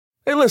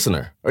Hey,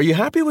 listener, are you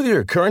happy with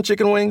your current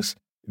chicken wings?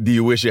 Do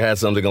you wish you had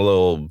something a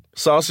little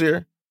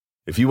saucier?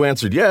 If you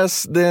answered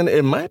yes, then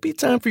it might be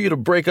time for you to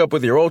break up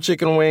with your old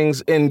chicken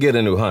wings and get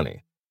a new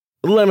honey.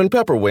 Lemon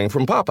pepper wing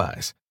from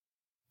Popeyes.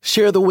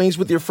 Share the wings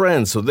with your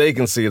friends so they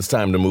can see it's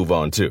time to move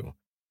on too.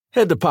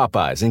 Head to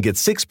Popeyes and get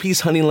 6-piece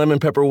honey lemon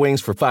pepper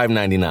wings for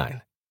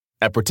 $5.99.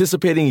 At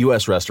participating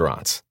U.S.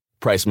 restaurants.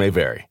 Price may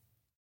vary.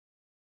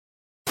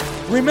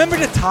 Remember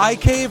the Thai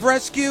cave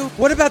rescue?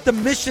 What about the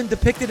mission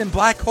depicted in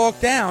Black Hawk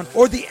Down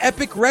or the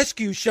epic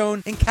rescue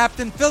shown in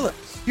Captain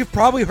Phillips? You've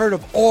probably heard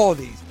of all of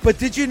these, but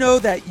did you know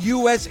that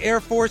U.S. Air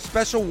Force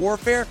Special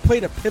Warfare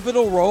played a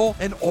pivotal role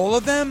in all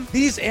of them?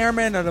 These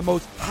airmen are the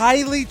most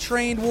highly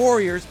trained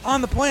warriors on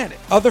the planet.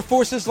 Other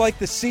forces like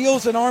the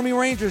SEALs and Army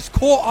Rangers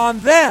call on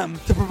them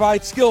to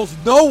provide skills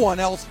no one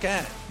else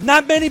can.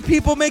 Not many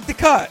people make the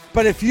cut,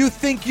 but if you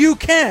think you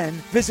can,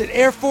 visit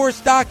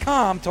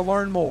airforce.com to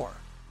learn more.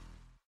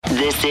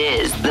 This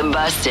is the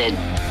Busted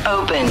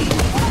Open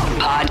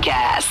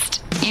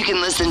Podcast. You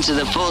can listen to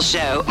the full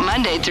show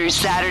Monday through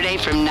Saturday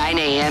from 9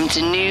 a.m.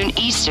 to noon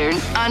Eastern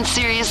on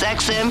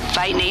SiriusXM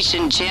Fight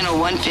Nation Channel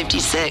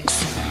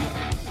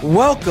 156.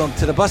 Welcome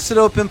to the Busted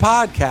Open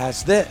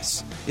Podcast.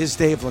 This is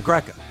Dave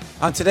LaGreca.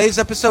 On today's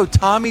episode,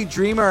 Tommy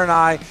Dreamer and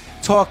I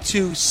talk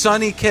to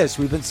Sonny Kiss.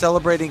 We've been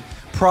celebrating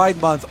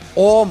Pride Month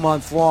all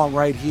month long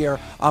right here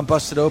on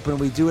Busted Open.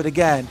 We do it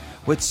again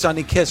with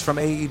Sonny Kiss from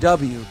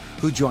AEW,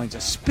 who joins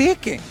us.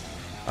 Speaking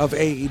of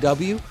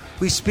AEW,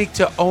 we speak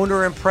to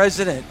owner and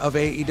president of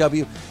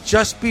AEW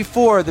just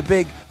before the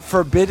big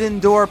Forbidden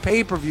Door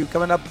pay-per-view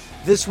coming up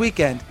this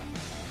weekend.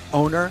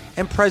 Owner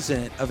and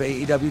president of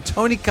AEW,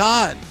 Tony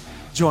Khan,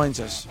 joins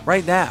us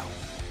right now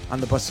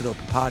on the Busted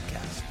Open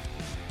Podcast.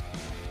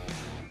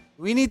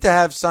 We need to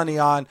have Sonny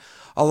on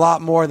a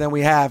lot more than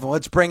we have. And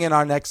let's bring in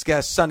our next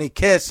guest, Sonny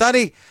Kiss.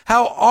 Sonny,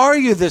 how are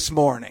you this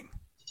morning?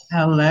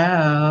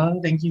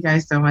 Hello. Thank you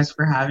guys so much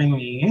for having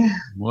me.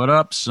 What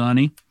up,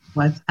 Sonny?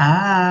 What's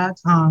up,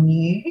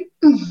 Tommy?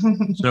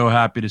 So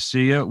happy to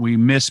see you. We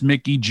miss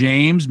Mickie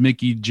James.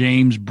 Mickie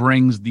James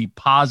brings the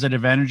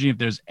positive energy. If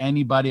there's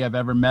anybody I've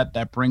ever met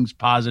that brings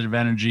positive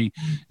energy,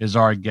 is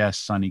our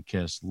guest, Sonny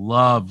Kiss.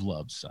 Love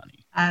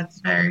Sonny. That's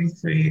very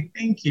sweet.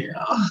 Thank you.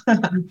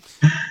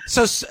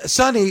 So,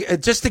 Sonny,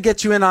 just to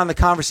get you in on the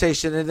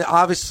conversation, and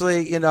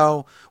obviously, you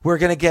know, we're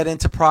going to get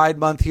into Pride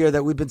Month here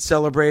that we've been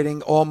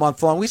celebrating all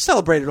month long. We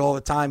celebrate it all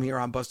the time here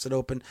on Busted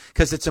Open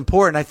because it's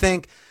important.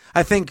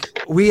 I think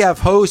we have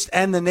host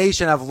and the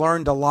nation have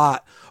learned a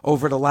lot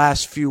over the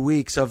last few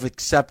weeks of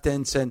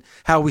acceptance and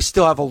how we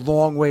still have a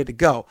long way to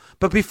go.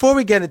 But before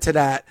we get into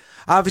that,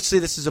 obviously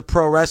this is a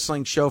pro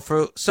wrestling show.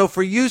 So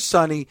for you,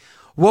 Sonny,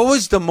 what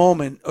was the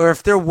moment, or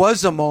if there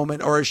was a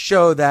moment or a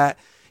show that,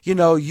 you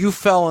know, you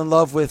fell in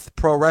love with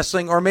pro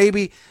wrestling or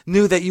maybe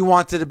knew that you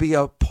wanted to be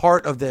a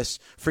part of this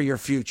for your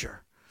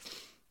future?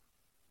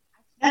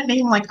 I can't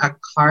name like a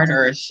card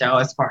or a show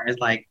as far as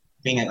like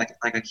being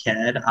like a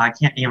kid. I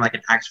can't name like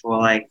an actual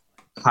like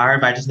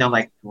card, but I just know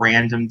like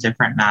random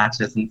different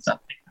matches and stuff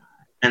like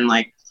that, and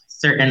like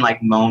certain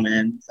like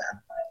moments and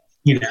like,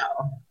 you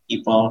know,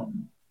 people.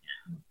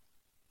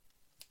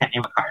 Can't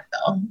name a card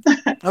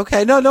though.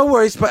 Okay, no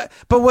worries. But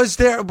was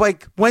there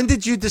like, when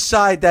did you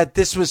decide that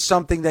this was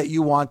something that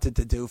you wanted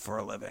to do for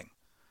a living?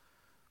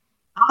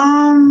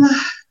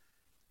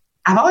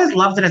 I've always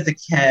loved it as a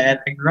kid.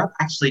 I grew up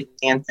actually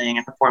dancing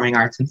and performing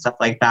arts and stuff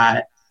like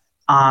that.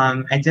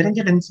 I didn't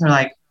get into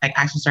like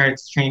actually started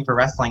training for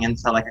wrestling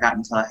until like I got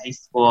into high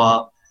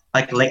school,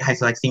 like late high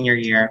school, like senior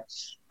year.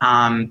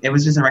 It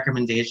was just a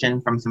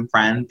recommendation from some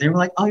friends. They were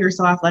like, "Oh, you're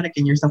so athletic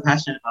and you're so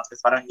passionate about this.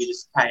 Why don't you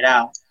just try it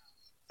out?"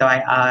 So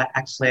I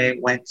actually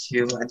went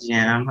to a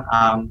gym,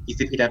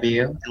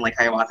 UCPW in like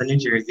Hiawatha, New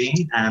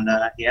Jersey, and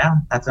yeah,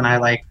 that's when I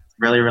like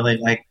really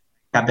like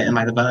got bitten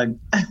by the bug.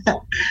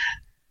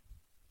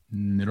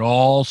 It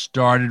all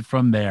started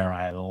from there.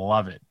 I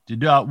love it.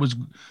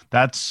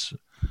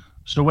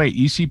 So wait,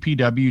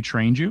 ECPW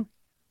trained you?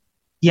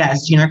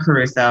 Yes, Gina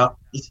Caruso,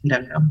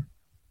 ECPW.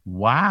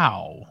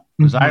 Wow.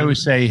 Because I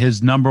always say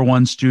his number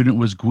one student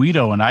was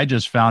Guido, and I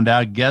just found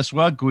out, guess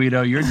what,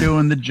 Guido? You're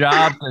doing the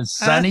job as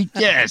Sonny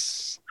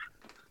Kiss.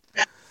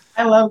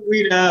 I love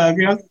Guido.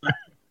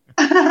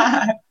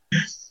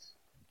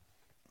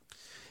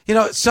 You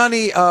know,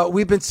 Sonny,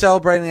 we've been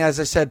celebrating, as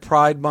I said,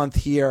 Pride Month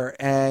here.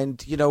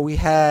 And, you know, we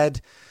had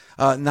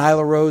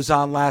Nyla Rose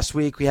on last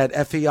week. We had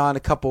Effie on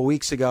a couple of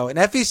weeks ago. And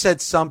Effie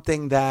said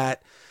something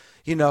that,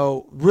 you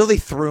know, really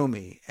threw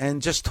me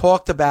and just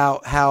talked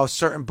about how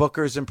certain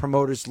bookers and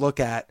promoters look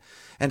at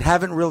and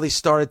haven't really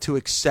started to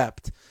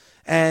accept.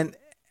 And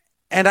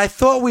I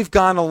thought we've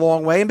gone a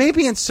long way. And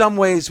maybe in some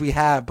ways we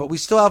have, but we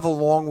still have a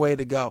long way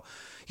to go.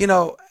 You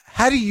know,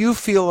 how do you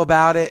feel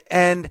about it?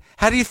 And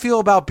how do you feel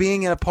about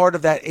being in a part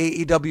of that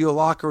AEW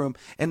locker room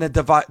and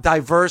the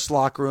diverse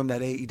locker room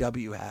that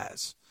AEW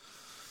has?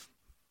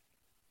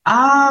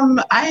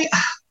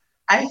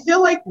 I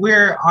feel like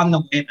we're on the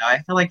way though. I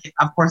feel like,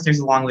 of course, there's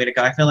a long way to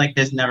go. I feel like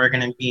there's never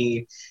going to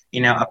be,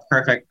 you know, a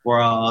perfect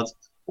world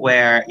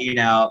where, you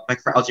know,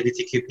 like for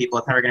LGBTQ people,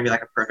 it's never going to be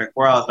like a perfect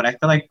world, but I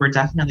feel like we're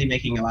definitely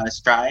making a lot of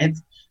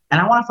strides. And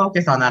I want to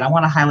focus on that. I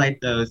want to highlight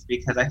those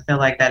because I feel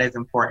like that is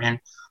important.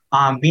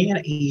 Being in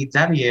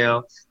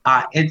AEW,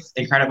 it's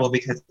incredible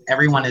because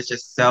everyone is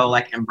just so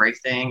like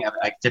embracing of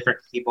like different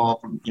people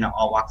from, you know,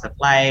 all walks of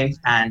life.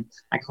 And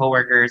my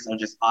coworkers are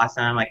just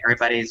awesome. Like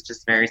everybody's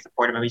just very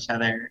supportive of each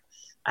other.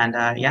 And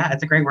yeah,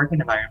 it's a great working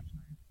environment.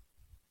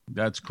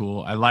 That's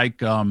cool. I like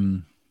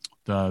the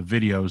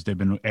videos they've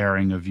been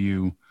airing of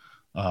you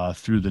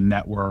through the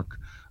network.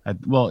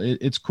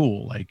 It's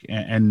cool. Like,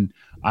 and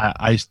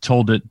I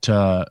told it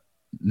to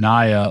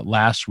Naya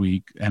last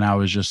week, and I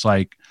was just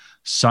like,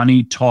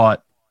 Sonny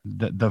taught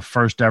the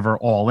first ever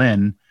All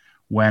In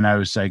when I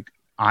was like,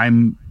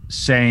 I'm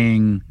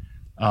saying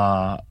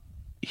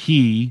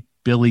he,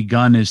 Billy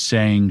Gunn is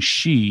saying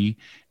she,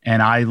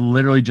 and I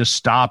literally just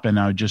stopped and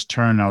I would just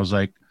turn and I was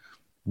like,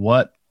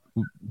 what?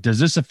 Does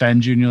this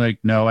offend you? And you're like,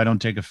 no, I don't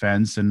take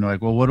offense. And they're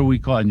like, well, what do we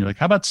call it? And you're like,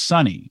 how about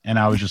Sonny? And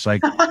I was just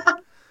like,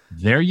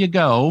 there you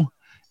go.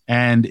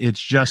 And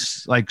it's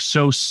just like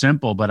so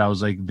simple, but I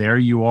was like, there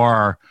you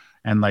are.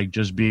 And like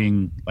just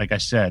being, like I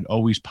said,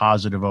 always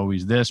positive,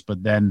 always this,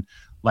 but then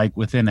like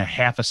within a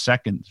half a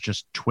second,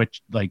 just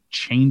like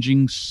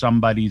changing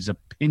somebody's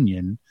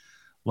opinion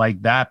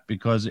like that,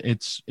 because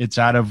it's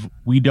out of,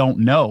 we don't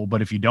know,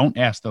 but if you don't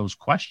ask those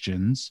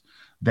questions,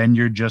 then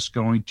you're just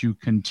going to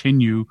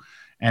continue.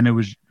 And it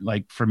was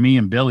like, for me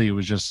and Billy, it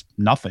was just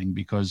nothing,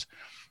 because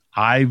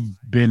I've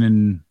been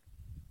in,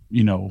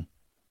 you know,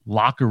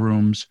 locker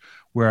rooms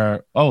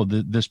where,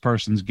 this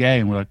person's gay.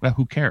 And we're like, well,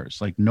 who cares?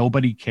 Like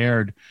nobody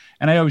cared.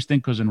 And I always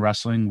think because in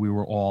wrestling, we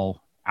were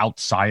all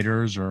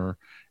outsiders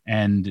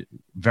and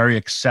very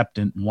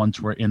acceptant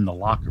once we're in the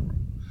locker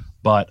room.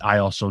 But I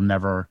also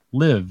never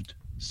lived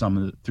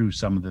through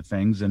some of the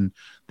things, and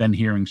then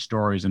hearing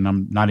stories, and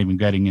I'm not even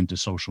getting into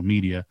social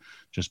media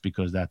just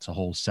because that's a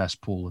whole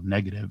cesspool of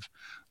negative.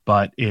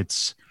 But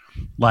it's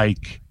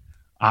like,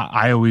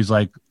 I always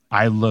say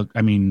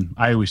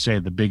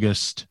the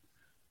biggest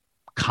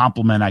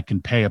compliment I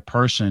can pay a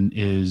person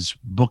is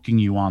booking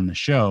you on the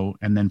show.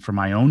 And then for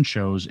my own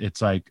shows,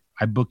 it's like,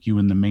 I book you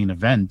in the main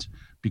event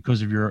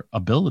because of your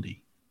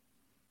ability.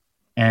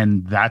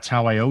 And that's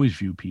how I always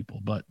view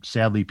people, but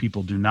sadly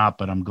people do not.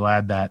 But I'm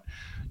glad that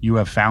you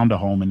have found a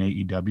home in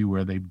AEW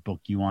where they book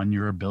you on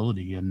your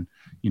ability. And,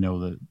 you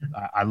know,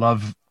 I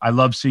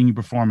love seeing you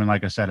perform. And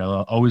like I said, I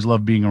always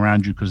love being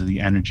around you because of the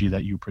energy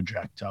that you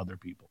project to other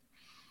people.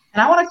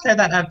 And I want to clear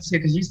that up too,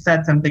 because you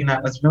said something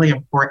that was really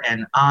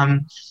important.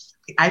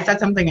 I said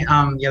something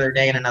the other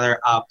day in another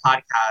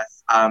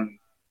podcast,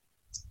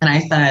 and I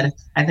said,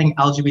 I think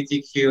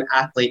LGBTQ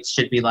athletes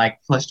should be like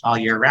pushed all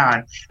year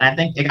round. And I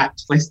think it got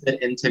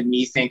twisted into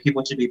me saying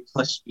people should be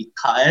pushed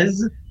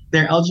because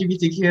they're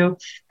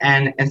LGBTQ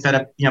and instead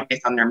of, you know,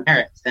 based on their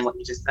merits. And what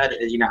you just said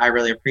is, you know, I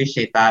really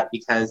appreciate that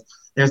because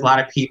there's a lot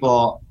of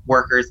people,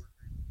 workers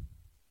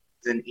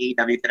in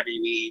AEW,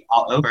 WWE,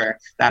 all over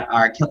that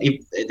are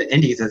killing. The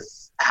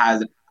Indies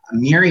has a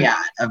myriad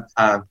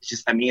of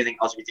just amazing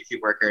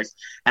LGBTQ workers.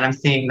 And I'm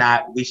saying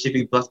that we should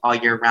be booked all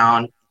year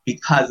round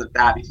because of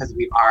that, because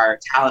we are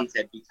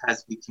talented,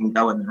 because we can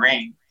go in the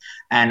ring.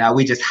 And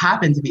we just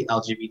happen to be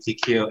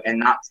LGBTQ and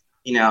not,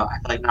 you know, I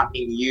feel like not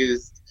being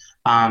used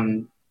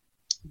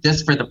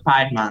just for the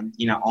Pride Month,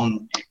 you know,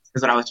 only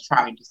is what I was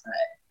trying to say.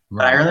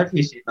 Right. But I really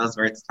appreciate those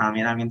words,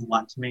 Tommy. That means a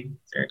lot to me.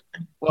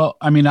 Seriously. Well,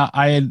 I mean,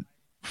 I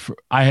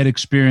had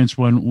experience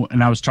when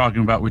I was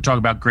talking about, we talk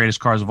about greatest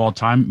cars of all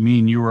time. Me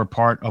and you were a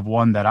part of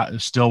one that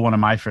is still one of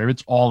my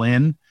favorites, All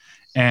In.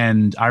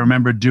 And I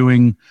remember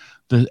doing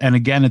and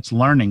again, it's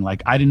learning.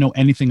 Like I didn't know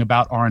anything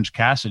about Orange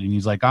Cassidy. And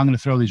he's like, I'm going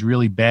to throw these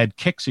really bad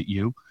kicks at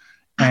you.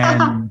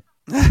 And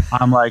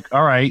I'm like,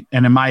 all right.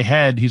 And in my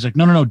head, he's like,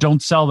 no,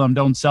 don't sell them.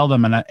 Don't sell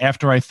them. And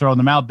after I throw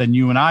them out, then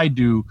you and I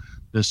do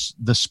the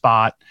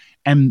spot,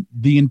 and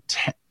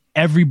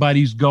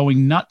everybody's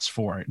going nuts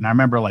for it. And I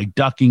remember like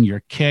ducking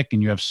your kick,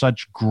 and you have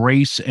such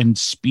grace and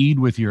speed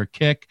with your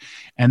kick.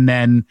 And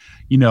then,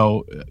 you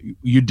know,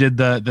 you did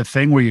the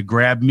thing where you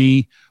grab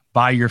me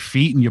by your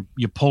feet and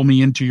you pull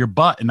me into your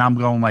butt, and I'm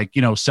going like,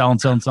 you know, selling.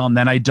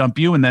 Then I dump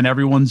you, and then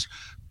everyone's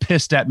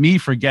pissed at me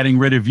for getting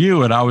rid of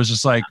you. And I was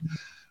just like,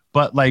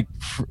 but like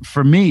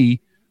for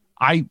me,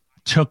 I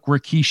took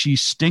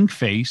Rikishi's stink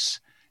face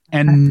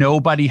and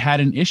nobody had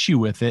an issue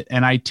with it.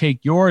 And I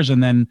take yours.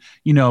 And then,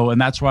 you know, and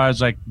that's why I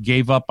was like,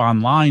 gave up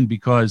online,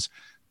 because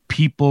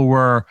people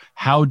were,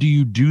 how do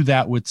you do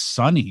that with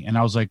Sonny? And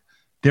I was like,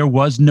 there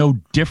was no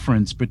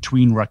difference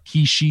between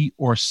Rikishi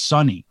or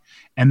Sonny.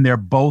 And they're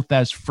both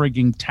as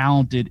frigging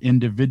talented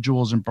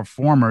individuals and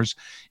performers.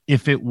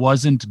 If it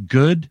wasn't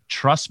good,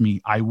 trust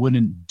me, I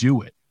wouldn't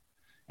do it.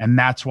 And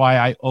that's why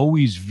I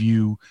always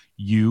view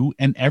you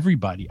and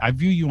everybody. I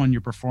view you on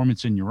your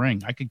performance in your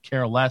ring. I could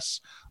care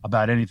less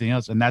about anything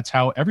else. And that's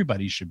how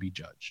everybody should be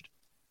judged.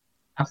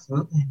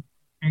 Absolutely.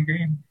 I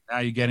agree. Now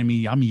you're getting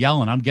me, I'm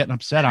yelling, I'm getting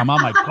upset. I'm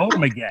on my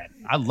podium again.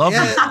 I love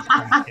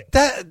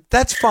it.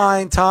 That's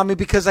fine, Tommy,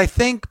 because I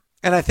think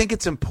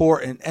it's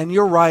important. And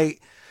you're right.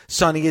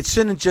 Sonny, it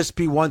shouldn't just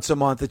be once a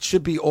month. It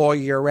should be all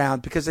year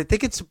round, because I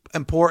think it's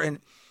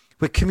important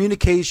with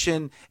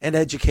communication and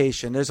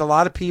education. There's a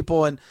lot of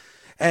people,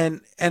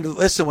 and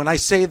listen, when I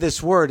say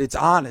this word, it's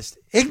honest,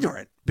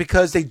 ignorant,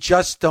 because they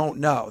just don't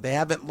know. They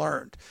haven't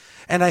learned.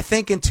 And I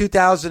think in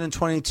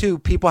 2022,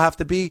 people have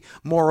to be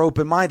more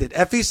open-minded.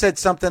 Effie said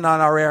something on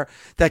our air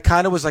that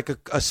kind of was like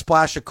a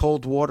splash of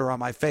cold water on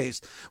my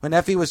face. When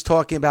Effie was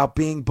talking about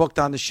being booked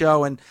on the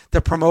show, and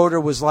the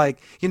promoter was like,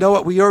 you know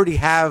what, we already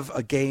have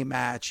a gay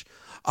match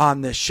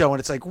on this show.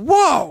 And it's like,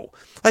 whoa,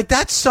 like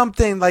that's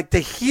something, like to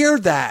hear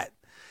that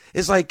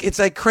is like, it's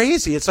like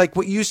crazy. It's like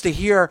what you used to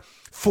hear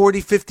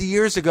 40, 50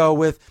 years ago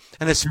with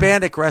an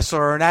Hispanic wrestler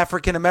or an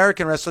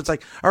African-American wrestler. It's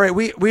like, all right,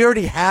 we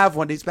already have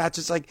one of these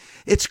matches. Like,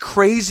 it's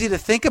crazy to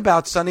think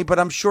about, Sonny, but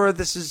I'm sure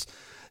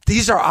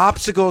these are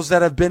obstacles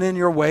that have been in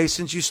your way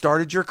since you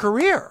started your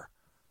career.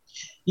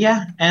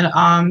 Yeah, and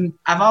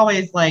I've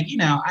always, like, you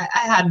know, I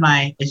had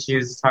my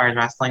issues as far as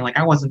wrestling. Like,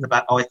 I wasn't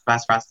always the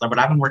best wrestler, but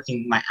I've been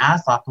working my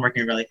ass off and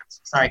working really.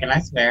 Sorry, can I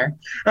swear?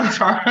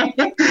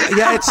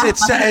 Yeah,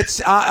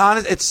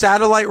 it's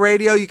satellite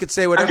radio. You could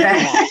say whatever you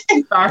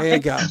want. Sorry. There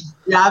you go.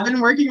 Yeah, I've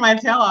been working my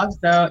tail off,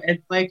 so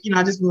it's like, you know,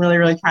 I've just been really,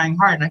 really trying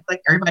hard. And I feel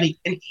like everybody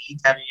in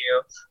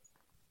AEW,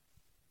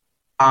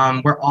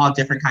 we're all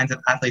different kinds of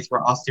athletes.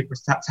 We're all super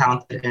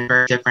talented and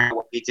very different at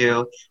what we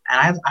do.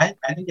 And I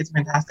think it's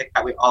fantastic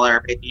that we all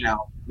are, you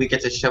know, we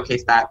get to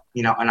showcase that,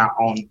 you know, in our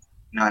own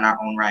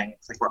right.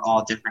 It's like we're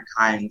all different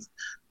kinds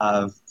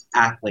of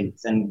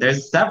athletes. And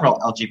there's several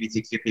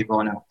LGBTQ people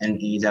in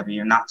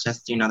AEW, not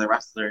just, you know, the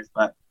wrestlers,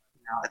 but,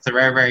 you know, it's a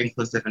very, very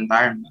inclusive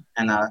environment.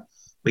 And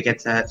we get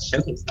to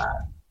showcase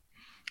that.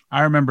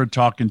 I remember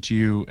talking to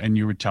you, and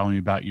you were telling me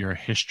about your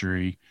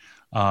history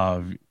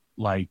of,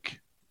 like,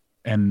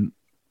 and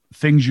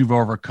things you've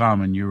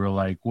overcome, and you were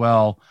like,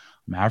 well,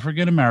 I'm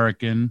African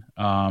American.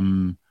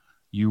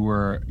 You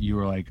were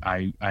like,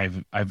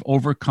 I've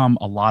overcome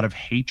a lot of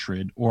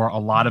hatred, or a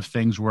lot of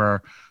things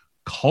where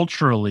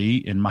culturally,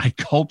 in my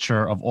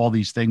culture, of all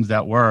these things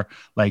that were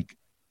like,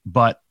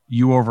 but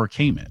you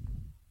overcame it.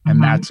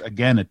 And that's,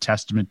 again, a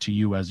testament to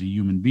you as a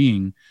human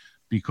being,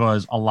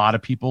 because a lot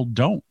of people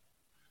don't,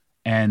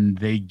 and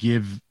they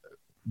give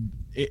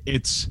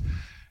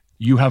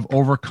you have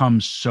overcome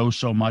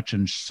so much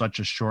in such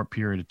a short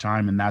period of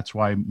time. And that's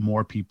why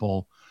more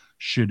people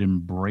should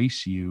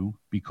embrace you,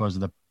 because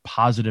of the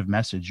positive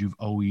message you've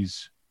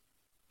always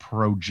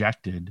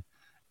projected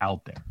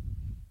out there.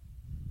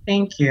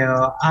 Thank you.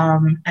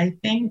 I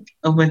think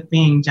with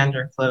being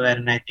gender fluid,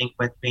 and I think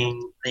with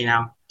being, you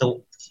know,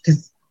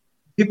 because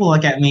people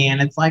look at me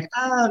and it's like,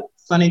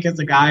 Sonny Kiss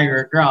a guy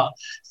or a girl.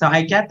 So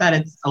I get that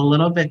it's a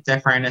little bit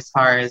different as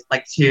far as,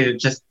 like, to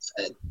just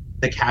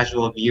the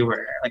casual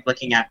viewer, like,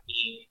 looking at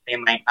me, they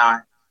might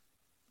not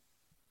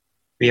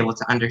be able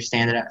to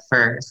understand it at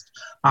first.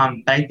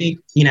 But I think,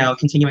 you know,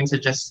 continuing to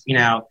just, you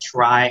know,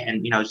 try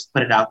and, you know, just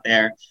put it out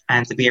there,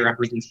 and to be a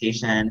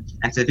representation,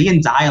 and to be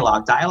in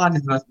dialogue. Dialogue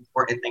is the most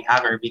important thing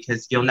ever,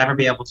 because you'll never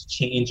be able to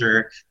change,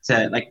 or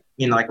to, like,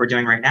 you know, like we're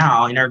doing right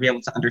now, you'll never be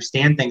able to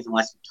understand things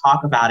unless you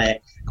talk about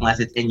it, unless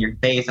it's in your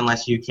face,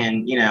 unless you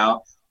can, you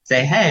know,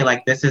 say, hey,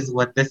 like, this is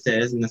what this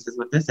is, and this is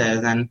what this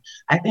is. And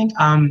I think,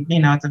 you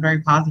know, it's a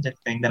very positive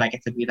thing that I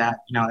get to be that,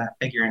 you know, that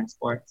figure in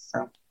sports.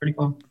 So pretty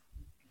cool.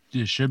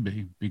 It should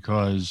be,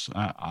 because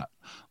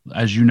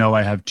as you know,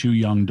 I have 2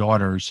 young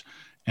daughters,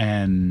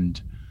 and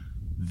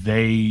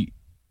they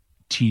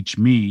teach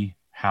me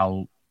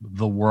how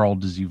the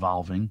world is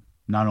evolving,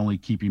 not only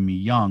keeping me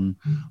young,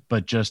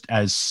 but just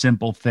as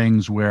simple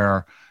things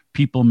where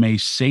people may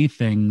say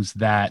things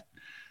that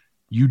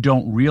you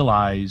don't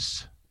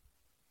realize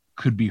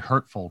could be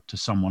hurtful to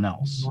someone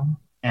else.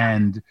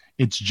 And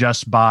it's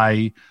just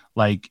by,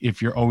 like,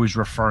 if you're always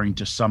referring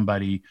to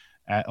somebody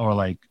or,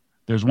 like,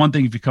 there's one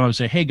thing if you come up and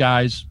say, hey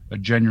guys, a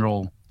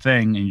general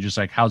thing, and you're just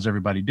like, how's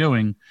everybody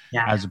doing?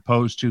 Yeah. As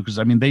opposed to, because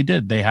I mean,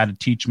 they had to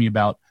teach me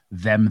about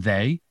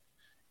they,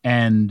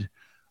 and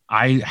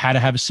I had to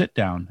have a sit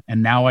down,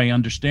 and now I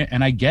understand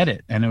and I get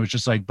it. And it was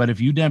just like, but if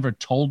you never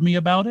told me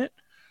about it,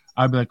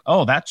 I'd be like,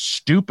 oh, that's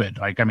stupid.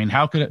 Like, I mean,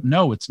 how could it?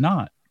 No, it's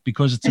not,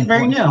 because it's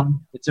very new.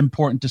 It's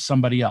important to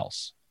somebody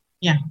else.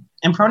 Yeah.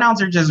 And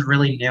pronouns are just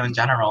really new in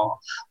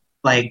general.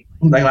 Like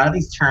a lot of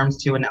these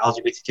terms too in the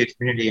LGBTQ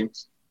community,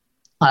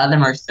 a lot of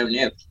them are so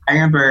new. I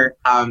remember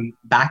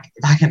back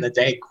in the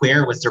day,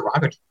 queer was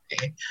derogatory.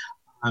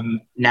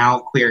 Now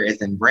queer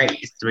is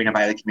embraced, you know,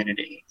 by the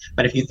community.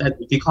 But if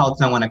you called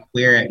someone a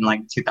queer in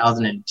like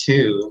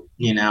 2002,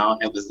 you know,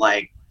 it was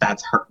like,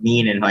 that's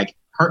mean and like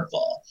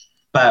hurtful.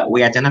 But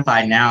we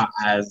identify now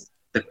as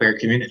the queer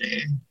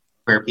community,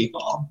 queer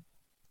people.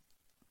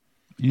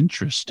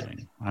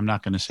 Interesting. I'm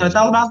not going to say. So it's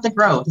all about the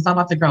growth. It's all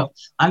about the growth.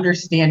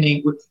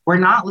 Understanding we're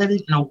not living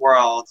in a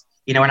world,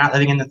 you know, we're not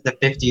living in the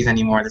 50s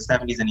anymore, the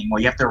 70s anymore.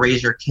 You have to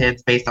raise your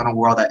kids based on a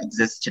world that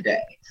exists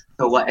today.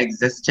 So what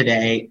exists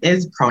today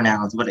is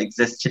pronouns. What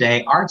exists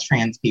today are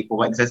trans people.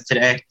 What exists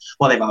today,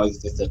 well, they've always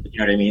existed, but you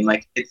know what I mean?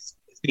 Like it's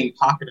being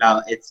talked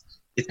about. It's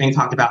being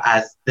talked about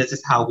as this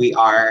is how we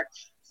are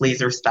please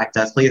respect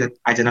us. Please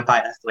identify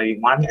us the way we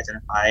want to be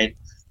identified.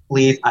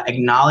 Please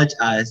acknowledge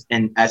us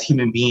and as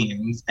human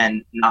beings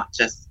and not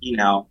just,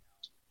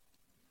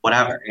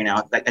 whatever,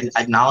 like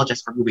acknowledge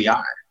us for who we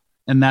are.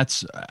 And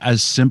that's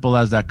as simple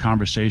as that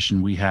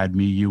conversation we had,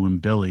 me, you,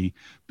 and Billy,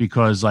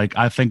 because like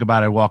I think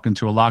about it, I walk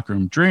into a locker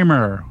room,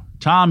 Dreamer,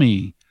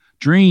 Tommy,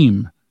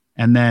 Dream,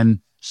 and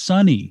then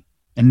Sonny,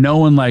 and no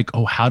one like,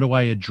 oh, how do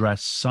I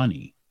address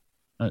Sonny?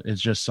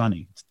 It's just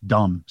Sonny. It's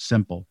dumb,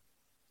 simple.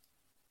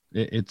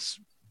 It's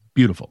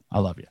beautiful. I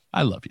love you.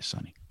 I love you,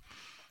 Sonny.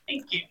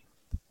 Thank you.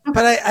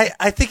 But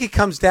I think it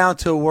comes down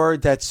to a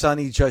word that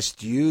Sonny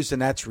just used,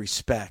 and that's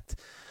respect.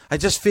 I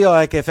just feel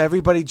like if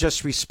everybody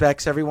just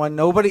respects everyone,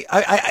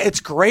 it's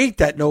great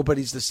that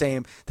nobody's the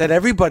same, that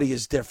everybody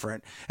is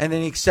different, and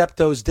then accept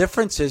those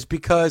differences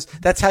because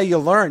that's how you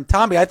learn.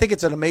 Tommy, I think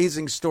it's an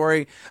amazing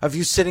story of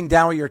you sitting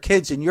down with your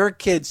kids and your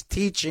kids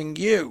teaching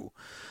you,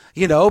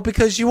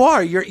 because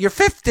you're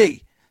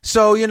 50.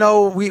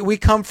 So, we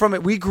come from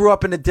it. We grew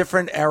up in a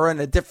different era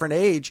and a different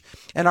age,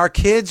 and our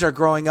kids are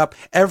growing up.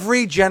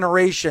 Every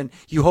generation,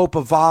 you hope,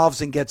 evolves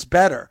and gets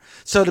better.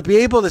 So to be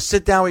able to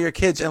sit down with your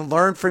kids and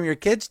learn from your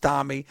kids,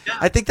 Tommy,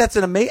 I think that's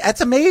that's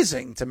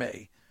amazing to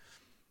me.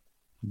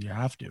 You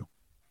have to.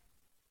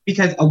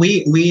 Because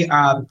we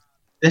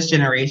this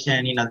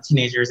generation,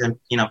 teenagers and,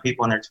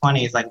 people in their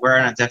 20s, like we're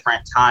in a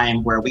different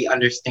time where we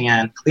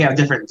understand, we have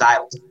different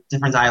dialogue,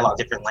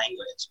 different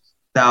language.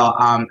 So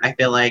I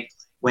feel like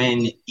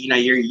when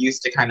you're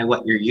used to kind of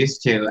what you're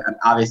used to, and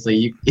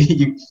obviously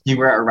you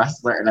were a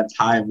wrestler in a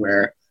time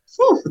where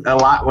a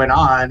lot went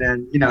on,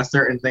 and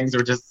certain things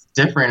were just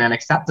different and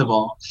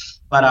acceptable.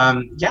 But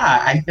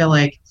I feel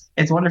like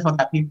it's wonderful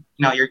that people,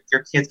 your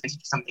kids can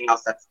teach something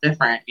else that's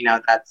different,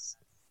 that's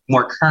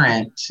more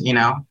current,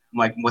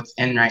 like what's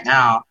in right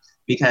now,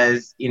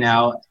 because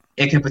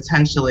it could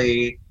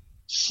potentially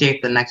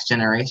shape the next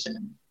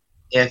generation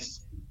if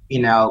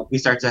we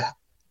start to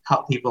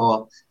help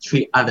people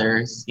treat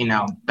others,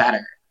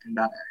 better and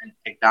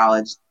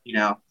acknowledge,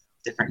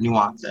 different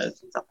nuances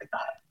and stuff like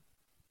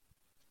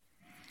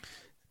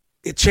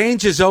that.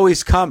 Change is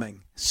always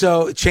coming.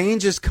 So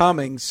change is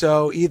coming.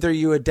 So either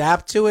you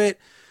adapt to it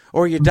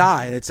or you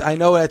die. I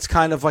know that's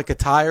kind of like a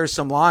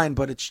tiresome line,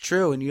 but it's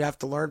true, and you have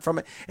to learn from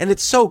it. And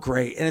it's so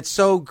great, and it's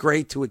so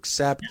great to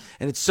accept,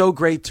 and it's so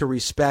great to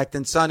respect.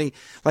 And Sonny,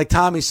 like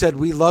Tommy said,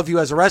 we love you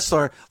as a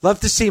wrestler. Love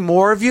to see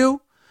more of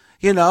you.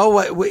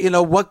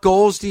 What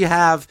goals do you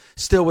have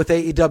still with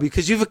AEW?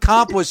 Because you've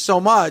accomplished so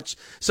much.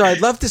 So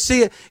I'd love to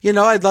see it.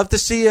 I'd love to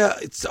see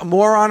it's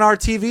more on our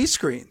TV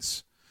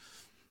screens.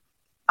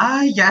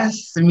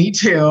 Yes, me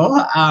too.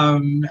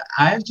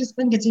 I've just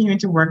been continuing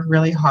to work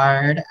really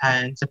hard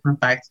and to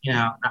perfect,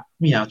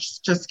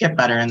 just get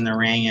better in the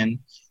ring and,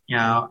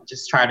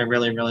 just try to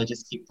really, really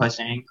just keep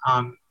pushing.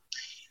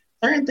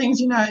 Certain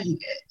things,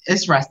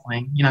 it's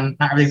wrestling. Not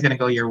everything's gonna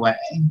go your way,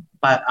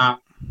 but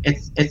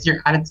it's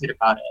your attitude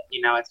about it.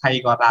 It's how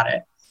you go about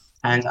it.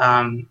 And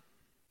I'm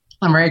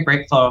very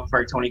grateful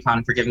for Tony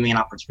Khan for giving me an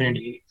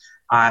opportunity,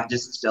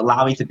 just to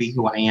allow me to be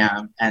who I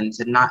am and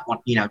to not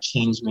want,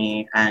 change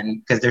me.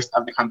 And because there's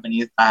other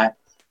companies that,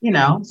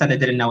 said they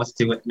didn't know what to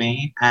do with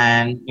me.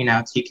 And,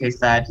 TK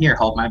said, here,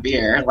 hold my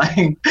beer.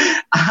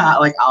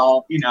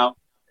 I'll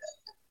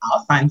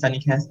sign Sonny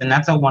Kiss. And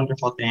that's a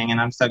wonderful thing. And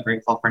I'm so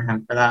grateful for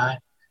him for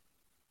that.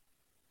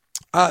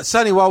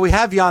 Sonny, while we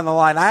have you on the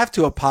line, I have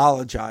to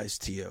apologize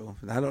to you.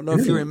 I don't know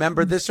if you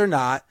remember this or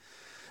not,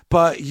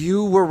 but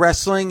you were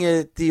wrestling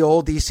at the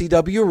old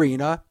ECW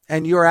arena,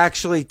 and you were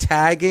actually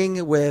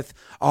tagging with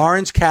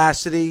Orange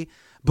Cassidy,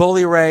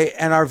 Bully Ray,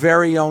 and our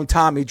very own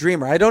Tommy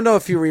Dreamer. I don't know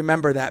if you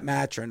remember that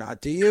match or not.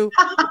 Do you?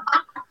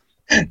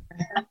 I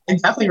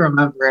definitely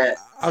remember it.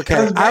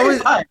 Okay.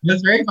 It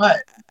was very fun.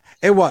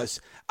 It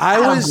was.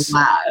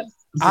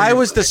 I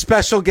was the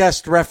special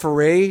guest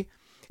referee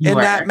in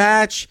that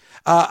match.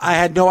 I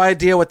had no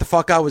idea what the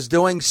fuck I was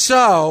doing.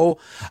 So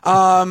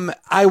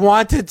I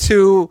wanted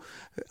to,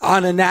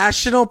 on a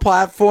national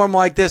platform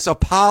like this,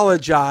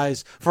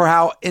 apologize for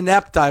how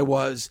inept I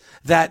was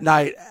that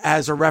night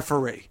as a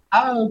referee.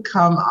 Oh,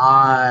 come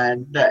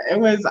on. It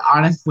was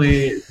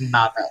honestly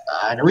not that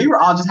bad. We were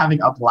all just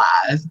having a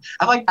blast.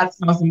 I think that's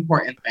the most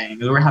important thing.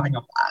 We were having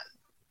a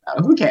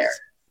blast. Who cares?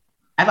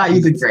 I thought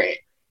you did great.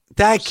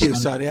 Thank you,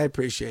 Sonny. I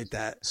appreciate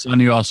that.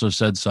 Sonny also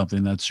said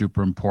something that's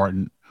super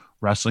important.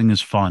 Wrestling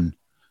is fun.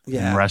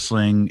 Yeah. And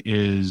wrestling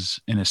is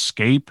an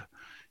escape,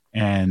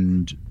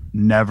 and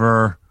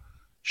never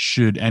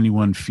should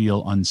anyone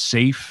feel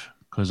unsafe,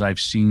 because I've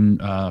seen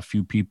a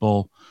few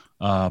people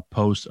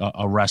post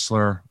a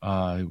wrestler.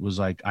 It was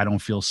like, I don't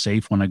feel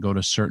safe when I go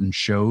to certain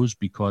shows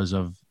because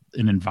of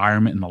an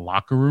environment in the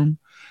locker room.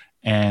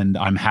 And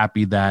I'm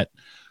happy that,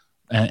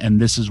 and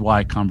this is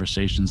why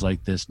conversations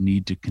like this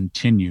need to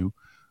continue.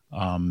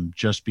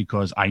 Just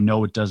because I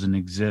know it doesn't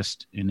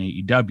exist in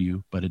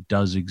AEW, but it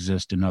does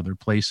exist in other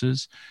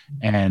places.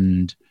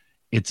 And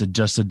it's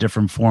just a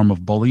different form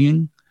of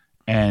bullying.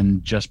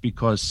 And just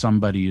because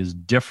somebody is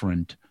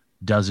different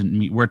doesn't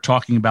mean we're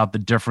talking about the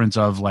difference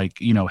of like,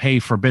 hey,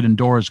 Forbidden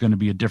Door is going to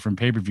be a different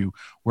pay-per-view.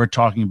 We're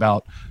talking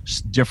about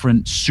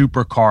different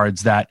super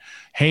cards that,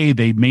 hey,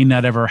 they may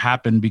not ever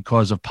happen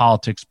because of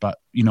politics, but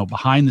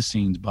behind the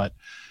scenes, but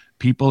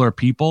people are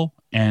people.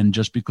 And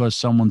just because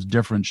someone's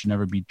different should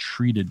never be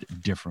treated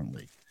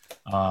differently.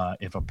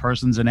 If a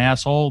person's an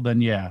asshole,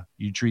 then yeah,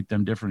 you treat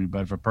them differently.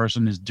 But if a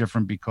person is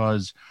different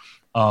because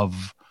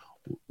of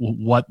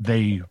what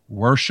they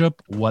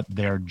worship, what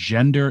their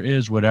gender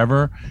is,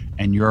 whatever,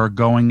 and you're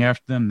going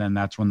after them, then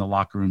that's when the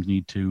locker rooms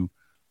need to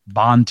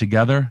bond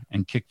together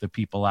and kick the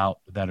people out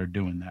that are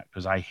doing that.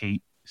 Because I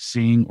hate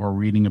seeing or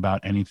reading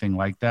about anything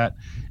like that.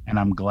 And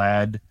I'm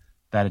glad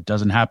that it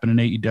doesn't happen in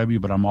AEW,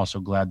 but I'm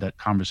also glad that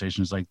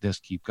conversations like this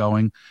keep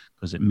going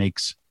because it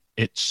makes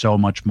it so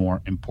much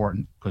more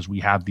important because we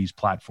have these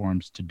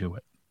platforms to do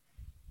it.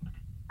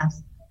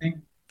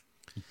 Absolutely.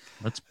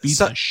 Let's beat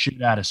the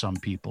shit out of some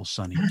people,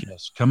 Sonny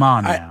Kiss. Come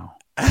on now.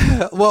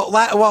 Well,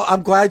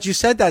 I'm glad you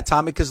said that,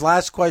 Tommy, because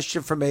last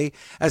question for me,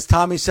 as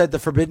Tommy said, the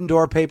Forbidden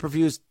Door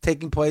pay-per-view is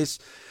taking place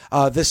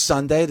this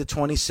Sunday, the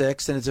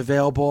 26th, and it's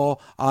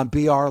available on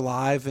BR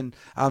Live and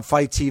on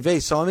Fight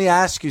TV. So let me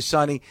ask you,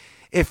 Sonny,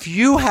 if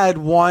you had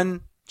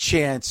one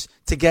chance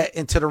to get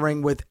into the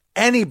ring with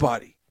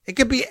anybody, it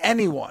could be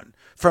anyone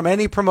from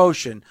any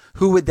promotion,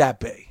 who would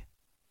that be?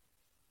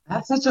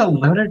 That's such a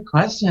loaded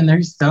question.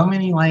 There's so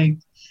many, I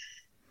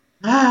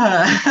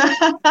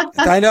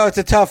know it's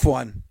a tough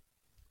one.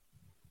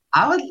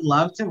 I would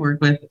love to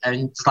work with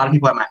just a lot of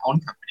people at my own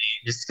company,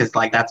 just because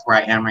that's where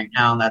I am right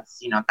now. That's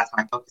that's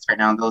my focus right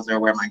now. Those are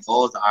where my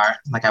goals are.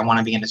 I want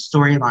to be in the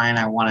storyline.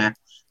 I want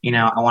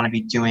to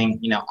be doing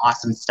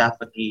awesome stuff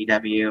with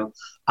AEW.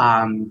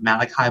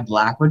 Malachi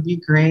Black would be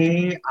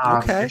great.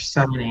 Okay. There's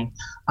so many.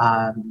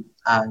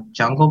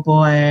 Jungle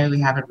Boy,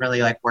 we haven't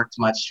really worked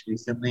much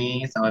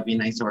recently, so it'd be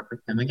nice to work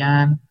with him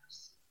again.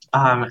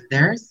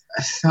 There's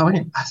so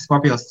many.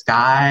 Scorpio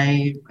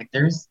Sky.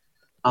 There's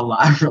a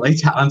lot of really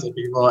talented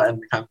people in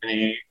the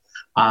company.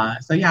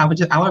 So yeah,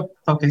 I would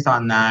focus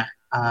on that.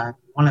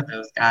 One of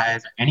those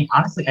guys, or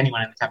honestly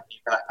anyone in the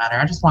company for that matter.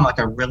 I just want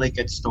a really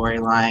good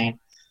storyline,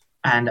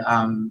 and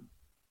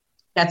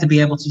to be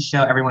able to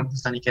show everyone who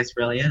Sonny Kiss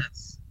really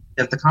is.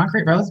 Because the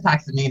Concrete Rose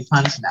pack's a mean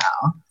punch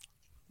now.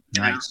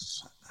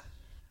 Nice.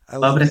 A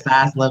little bit of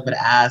sass, a little bit of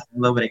ass, a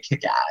little bit of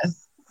kick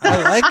ass.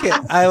 I like it.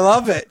 I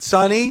love it,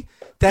 Sonny.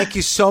 Thank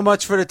you so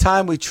much for the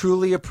time. We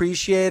truly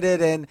appreciate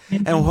it, and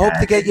hope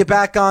to get you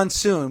back on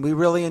soon. We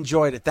really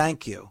enjoyed it.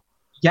 Thank you.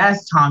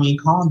 Yes, Tommy,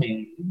 call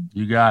me.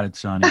 You got it,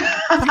 Sonny.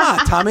 Come on,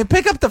 Tommy,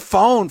 pick up the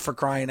phone, for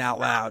crying out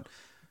loud.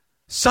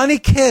 Sonny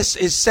Kiss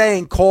is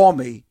saying, call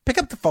me. Pick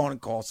up the phone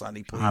and call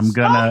Sonny, please.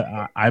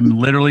 I'm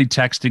literally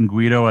texting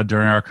Guido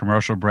during our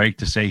commercial break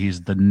to say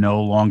he's the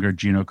no longer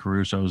Gino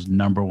Caruso's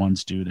 #1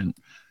 student.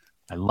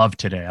 I love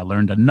today. I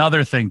learned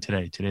another thing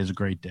today. Today's a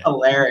great day.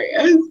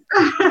 Hilarious.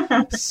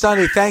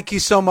 Sonny, thank you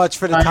so much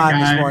for the time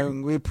this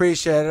morning. We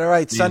appreciate it. All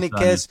right, Sonny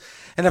Kiss.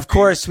 And, of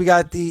course, we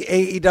got the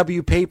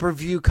AEW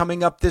pay-per-view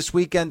coming up this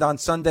weekend on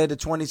Sunday the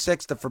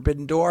 26th, the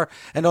Forbidden Door.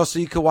 And also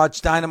you can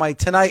watch Dynamite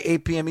tonight,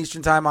 8 p.m.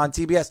 Eastern Time on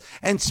TBS.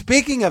 And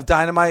speaking of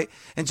Dynamite,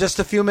 in just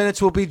a few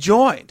minutes we'll be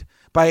joined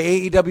by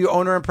AEW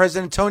owner and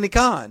president Tony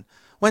Khan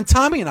when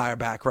Tommy and I are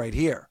back right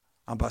here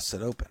on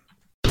Busted Open.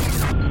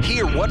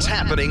 Hear what's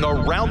happening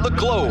around the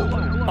globe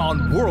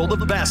on World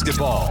of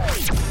Basketball.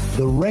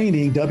 The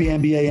reigning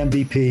WNBA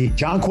MVP,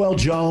 Jonquel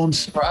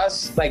Jones. For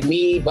us,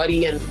 me,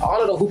 Buddy, and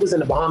all of the hoopers in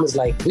the Bahamas,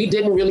 we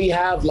didn't really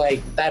have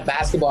that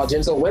basketball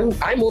gym. So when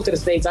I moved to the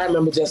States, I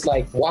remember just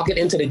walking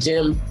into the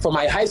gym for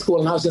my high school,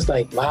 and I was just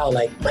wow,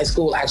 my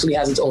school actually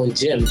has its own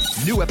gym.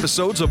 New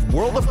episodes of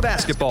World of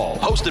Basketball,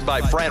 hosted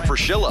by Fran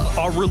Fraschilla,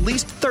 are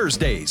released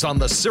Thursdays on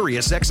the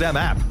SiriusXM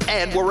app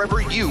and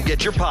wherever you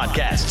get your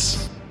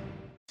podcasts.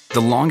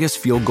 The longest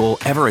field goal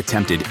ever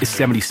attempted is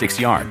 76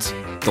 yards.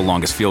 The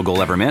longest field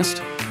goal ever missed?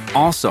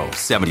 Also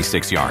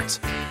 76 yards.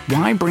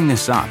 Why bring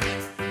this up?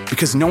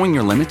 Because knowing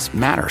your limits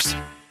matters,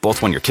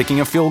 both when you're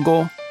kicking a field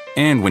goal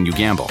and when you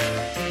gamble.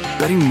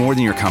 Betting more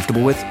than you're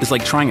comfortable with is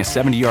like trying a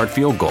 70-yard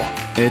field goal.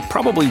 It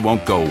probably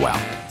won't go well.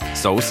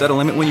 So set a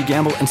limit when you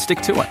gamble and stick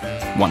to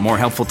it. Want more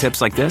helpful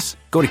tips like this?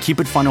 Go to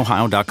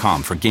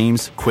keepitfunohio.com for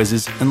games,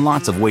 quizzes, and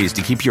lots of ways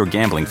to keep your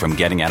gambling from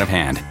getting out of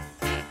hand.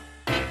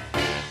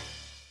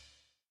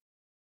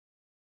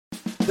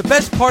 The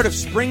best part of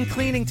Spring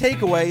Cleaning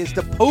Takeaway is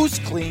the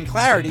post-clean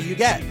clarity you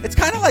get. It's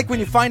kind of like when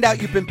you find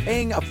out you've been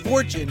paying a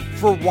fortune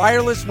for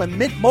wireless when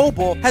Mint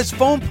Mobile has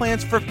phone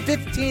plans for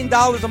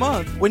 $15 a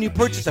month when you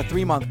purchase a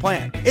 3-month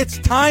plan. It's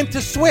time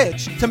to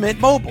switch to Mint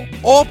Mobile.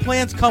 All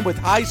plans come with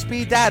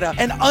high-speed data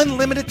and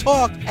unlimited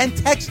talk and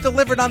text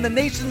delivered on the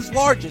nation's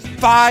largest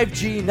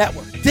 5G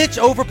network. Ditch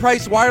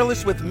overpriced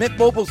wireless with Mint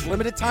Mobile's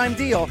limited time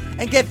deal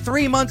and get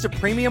 3 months of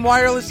premium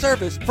wireless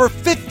service for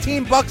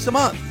 $15 a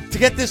month. To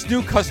get this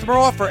new customer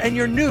offer and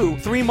your new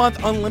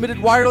 3-month unlimited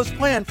wireless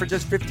plan for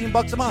just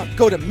 $15 a month,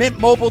 go to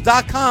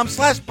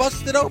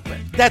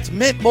mintmobile.com/bustedopen. That's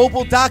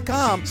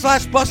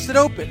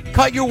mintmobile.com/bustedopen.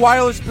 Cut your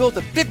wireless bill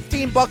to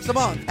 $15 a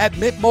month at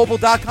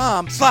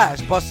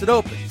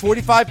mintmobile.com/bustedopen.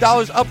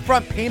 $45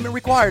 upfront payment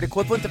required,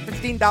 equivalent to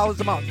 $15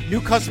 a month.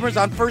 New customers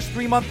on first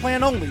 3-month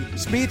plan only.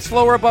 Speed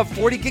slower above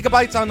 40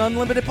 gigabytes on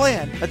unlimited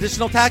plan.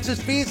 Additional taxes,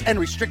 fees, and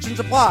restrictions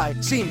apply.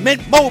 See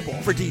Mint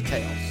Mobile for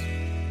details.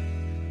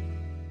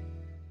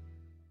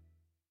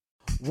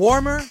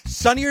 Warmer,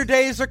 sunnier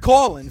days are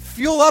calling.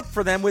 Fuel up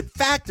for them with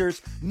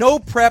Factor's no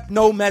prep,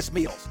 no mess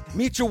meals.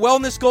 Meet your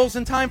wellness goals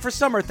in time for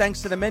summer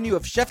thanks to the menu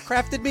of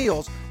chef-crafted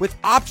meals with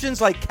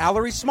options like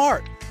Calorie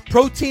Smart,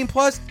 Protein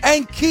Plus,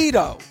 and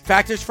Keto.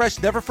 Factor's fresh,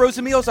 never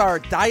frozen meals are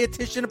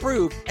dietitian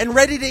approved and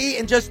ready to eat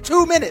in just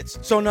 2 minutes.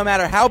 So no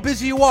matter how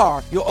busy you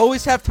are, you'll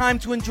always have time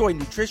to enjoy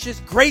nutritious,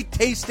 great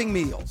tasting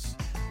meals.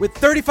 With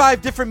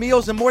 35 different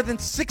meals and more than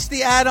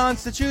 60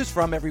 add-ons to choose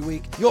from every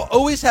week, you'll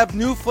always have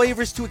new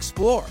flavors to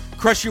explore.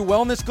 Crush your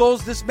wellness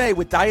goals this May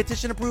with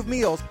dietitian-approved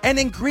meals and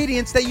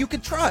ingredients that you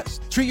can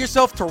trust. Treat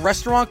yourself to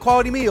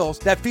restaurant-quality meals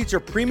that feature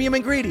premium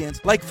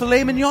ingredients like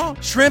filet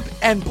mignon, shrimp,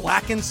 and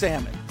blackened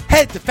salmon.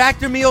 Head to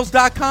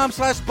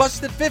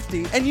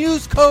factormeals.com/busted50 and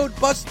use code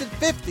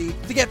BUSTED50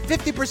 to get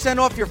 50%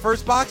 off your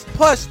first box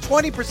plus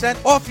 20%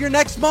 off your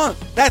next month.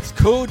 That's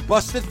code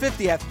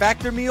BUSTED50 at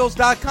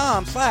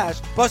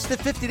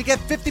factormeals.com/busted50 to get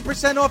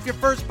 50% off your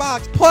first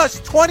box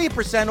plus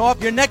 20%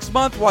 off your next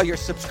month while your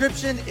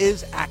subscription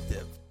is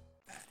active.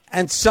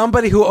 And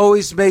somebody who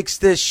always makes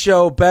this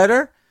show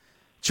better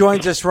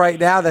joins us right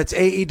now. That's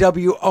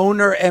AEW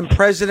owner and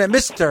president,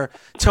 Mr.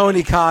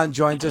 Tony Khan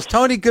joins us.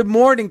 Tony, good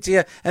morning to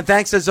you, and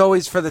thanks as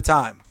always for the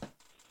time.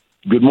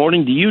 Good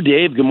morning to you,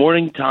 Dave. Good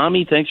morning,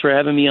 Tommy. Thanks for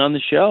having me on the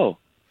show.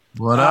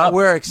 What up?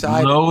 We're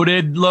excited.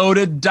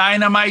 Loaded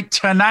dynamite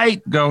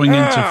tonight going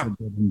into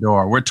Forbidden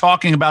Door. We're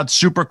talking about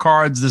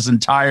supercards this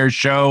entire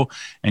show,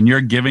 and you're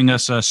giving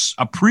us a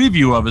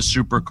preview of a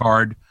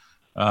supercard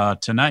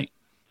tonight.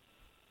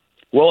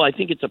 Well, I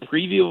think it's a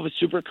preview of a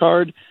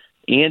supercard.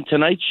 And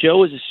tonight's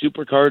show is a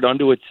supercard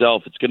unto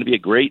itself. It's going to be a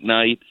great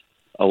night,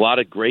 a lot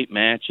of great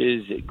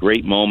matches,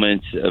 great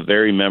moments, a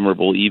very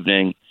memorable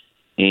evening.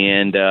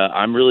 And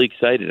I'm really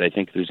excited. I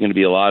think there's going to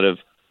be a lot of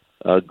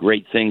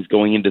great things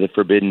going into the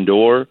Forbidden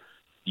Door.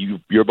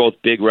 You're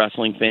both big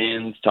wrestling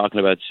fans talking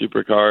about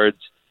supercards.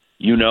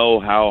 You know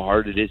how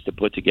hard it is to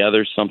put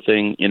together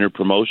something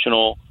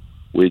interpromotional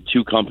with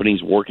two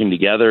companies working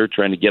together,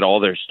 trying to get all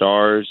their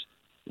stars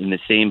in the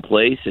same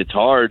place. It's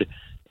hard.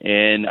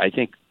 And I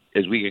think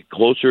as we get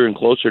closer and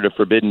closer to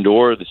Forbidden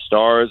Door, the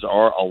stars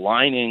are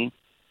aligning,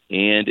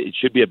 and it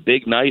should be a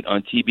big night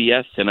on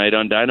TBS tonight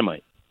on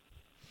Dynamite.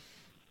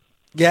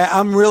 Yeah,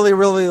 I'm really,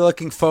 really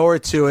looking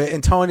forward to it.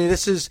 And, Tony,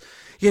 this is,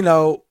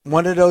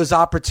 one of those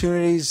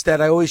opportunities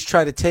that I always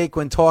try to take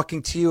when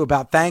talking to you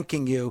about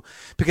thanking you,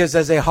 because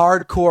as a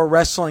hardcore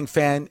wrestling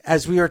fan,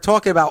 as we were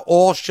talking about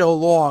all show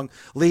long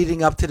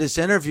leading up to this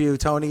interview,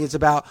 Tony, it's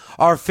about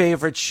our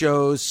favorite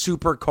shows,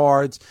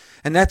 supercards.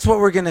 And that's what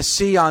we're going to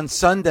see on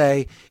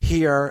Sunday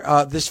here,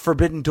 this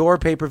Forbidden Door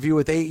pay-per-view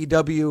with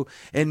AEW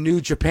and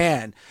New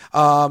Japan.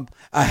 A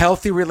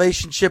healthy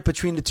relationship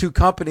between the two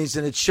companies,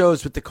 and it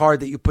shows with the card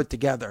that you put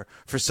together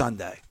for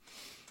Sunday.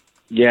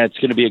 Yeah, it's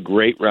going to be a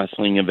great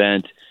wrestling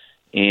event,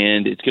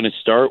 and it's going to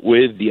start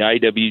with the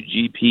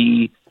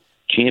IWGP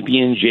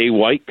champion Jay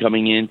White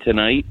coming in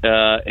tonight,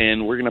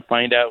 and we're going to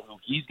find out who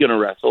he's going to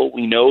wrestle.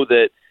 We know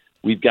that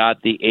we've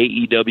got the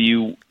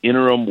AEW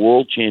Interim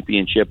World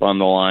Championship on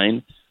the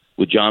line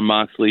with Jon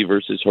Moxley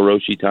versus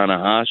Hiroshi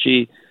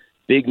Tanahashi.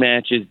 Big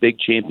matches, big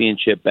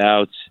championship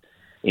bouts,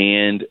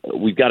 and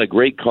we've got a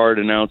great card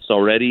announced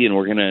already, and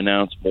we're going to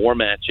announce more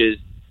matches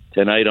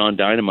tonight on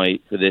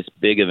Dynamite for this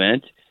big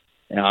event.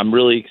 And I'm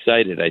really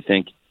excited. I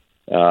think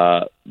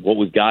what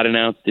we've got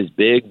announced is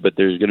big, but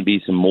there's going to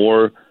be some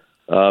more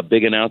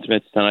big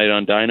announcements tonight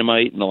on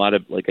Dynamite, and a lot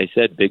of, like I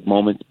said, big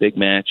moments, big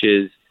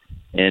matches,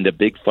 and a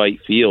big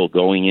fight feel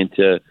going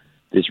into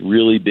this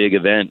really big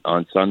event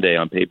on Sunday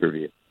on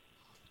pay-per-view.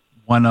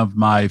 One of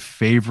my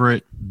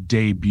favorite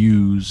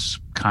debuts,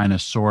 kind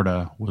of, sort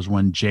of, was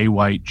when Jay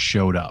White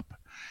showed up.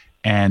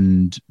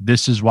 And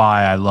this is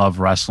why I love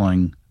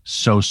wrestling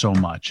so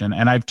much. And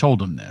I've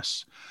told him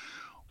this.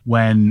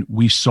 When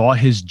we saw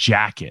his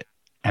jacket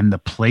and the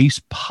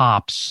place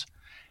pops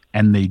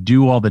and they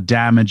do all the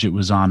damage, it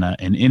was on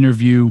an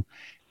interview.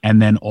 And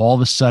then all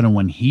of a sudden,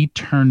 when he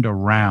turned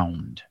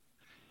around,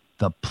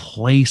 the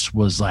place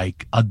was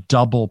like a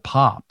double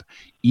pop.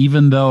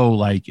 Even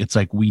though it's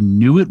like we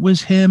knew it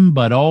was him,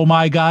 but oh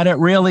my God, it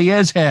really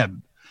is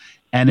him.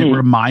 And it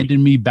reminded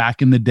me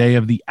back in the day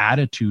of the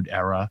Attitude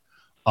Era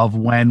of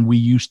when we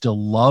used to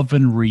love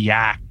and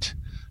react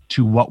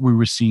to what we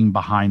were seeing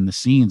behind the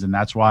scenes. And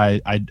that's why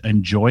I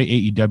enjoy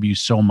AEW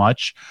so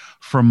much,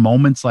 for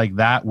moments like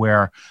that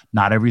where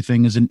not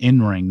everything is an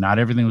in-ring, not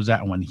everything was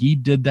that. And when he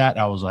did that,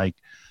 I was like,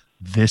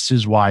 this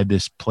is why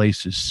this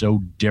place is so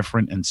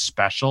different and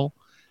special.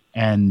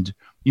 And,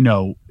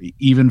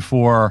 even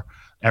for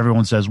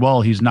everyone says,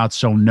 well, he's not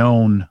so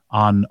known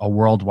on a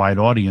worldwide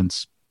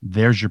audience.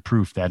 There's your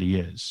proof that he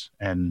is.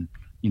 And,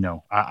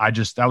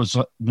 that was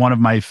one of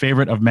my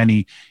favorite of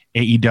many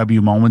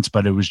AEW moments,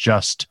 but it was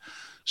just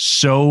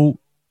so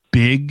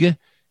big.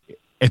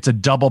 It's a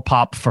double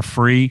pop for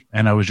free,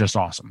 and it was just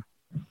awesome.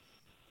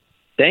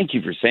 Thank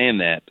you for saying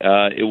that.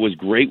 It was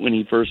great when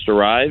he first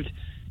arrived,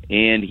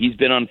 and he's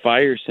been on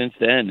fire since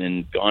then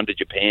and gone to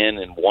Japan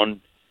and won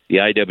the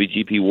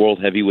IWGP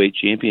World Heavyweight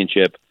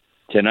Championship.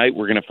 Tonight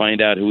we're going to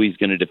find out who he's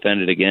going to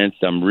defend it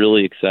against. I'm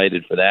really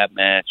excited for that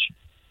match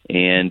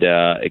and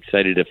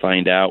excited to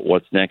find out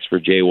what's next for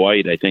Jay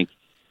White. I think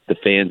the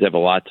fans have a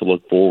lot to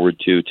look forward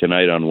to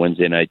tonight on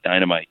Wednesday Night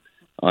Dynamite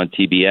on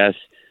TBS.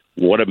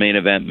 What a main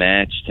event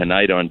match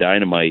tonight on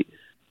Dynamite.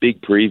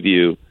 Big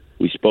preview.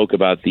 We spoke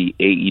about the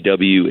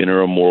AEW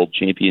Interim World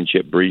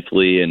Championship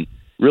briefly, and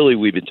really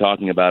we've been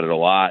talking about it a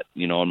lot,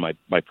 on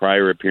my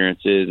prior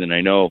appearances, and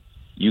I know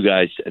you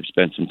guys have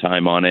spent some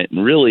time on it.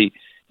 And really,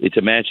 it's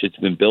a match that's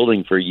been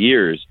building for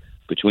years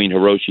between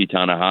Hiroshi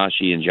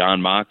Tanahashi and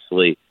Jon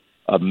Moxley,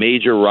 a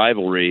major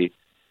rivalry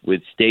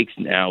with stakes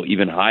now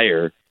even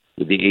higher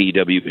with the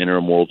AEW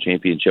Interim World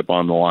Championship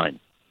on the line.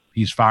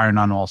 He's firing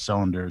on all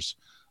cylinders.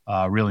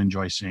 Really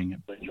enjoy seeing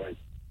it.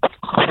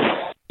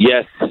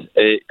 Yes,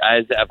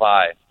 as have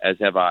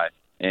I.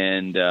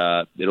 And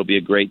it'll be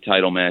a great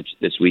title match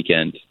this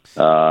weekend.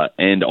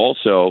 And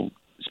also,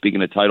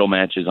 speaking of title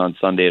matches on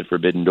Sunday at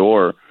Forbidden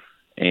Door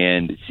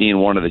and seeing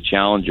one of the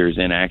challengers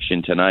in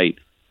action tonight,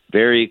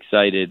 very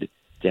excited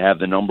to have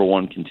the number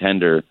one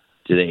contender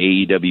to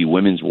the AEW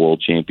Women's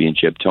World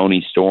Championship,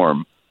 Toni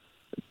Storm,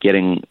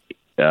 getting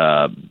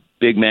a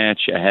big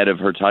match ahead of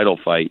her title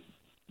fight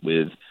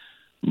with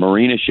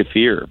Marina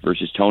Shafir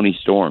versus Toni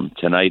Storm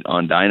tonight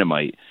on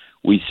Dynamite.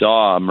 We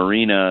saw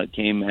Marina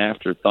came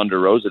after Thunder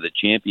Rosa, the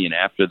champion,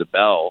 after the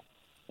bell,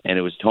 and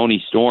it was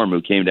Toni Storm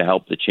who came to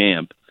help the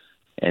champ.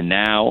 And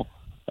now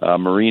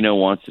Marina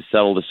wants to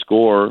settle the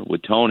score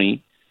with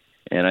Toni,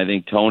 and I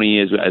think Toni,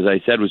 as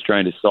I said, was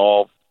trying to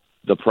solve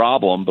the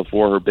problem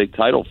before her big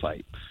title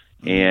fight.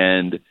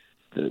 And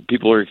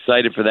people are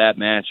excited for that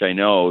match. I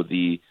know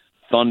the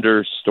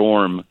Thunder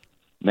Storm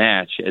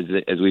match,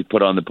 as we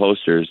put on the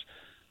posters,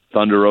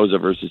 Thunder Rosa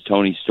versus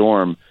Toni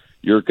Storm.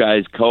 Your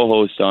guys'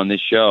 co-host on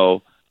this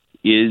show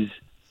is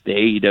the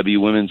AEW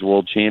Women's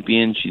World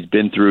Champion. She's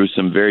been through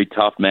some very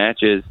tough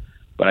matches,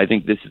 but I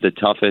think this is the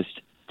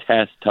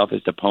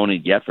toughest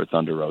opponent yet for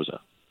Thunder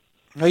Rosa.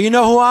 Well, you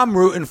know who I'm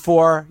rooting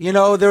for.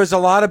 There was a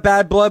lot of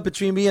bad blood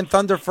between me and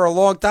Thunder for a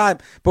long time,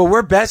 but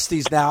we're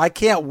besties now. I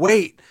can't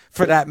wait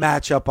for that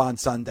matchup on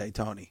Sunday,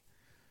 Tony.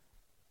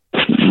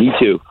 Me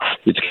too.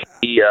 It's going to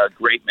be a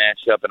great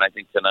matchup, and I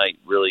think tonight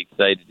really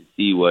excited to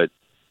see what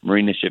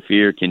Marina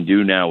Shafir can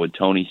do now with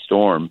Toni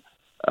Storm,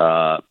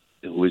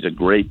 who is a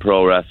great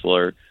pro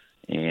wrestler,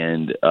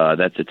 and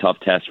that's a tough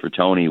test for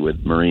Toni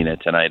with Marina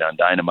tonight on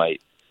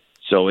Dynamite.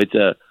 So it's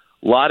a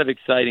lot of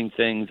exciting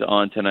things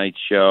on tonight's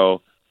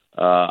show.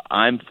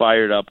 I'm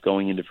fired up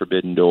going into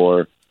Forbidden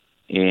Door,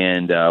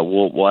 and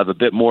we'll have a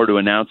bit more to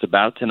announce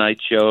about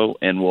tonight's show,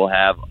 and we'll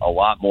have a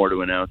lot more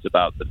to announce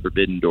about the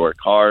Forbidden Door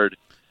card.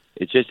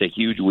 It's just a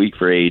huge week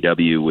for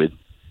AEW with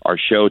our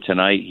show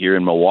tonight here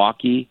in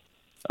Milwaukee,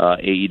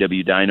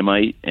 AEW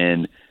Dynamite,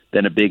 and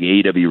then a big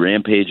AEW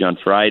Rampage on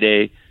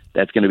Friday.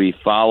 That's going to be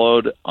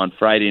followed on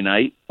Friday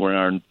night. We're in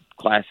our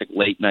classic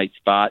late night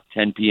spot,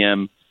 10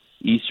 p.m.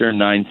 Eastern,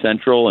 9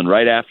 Central, and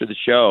right after the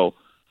show,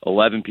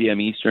 11 p.m.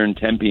 Eastern,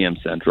 10 p.m.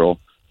 Central,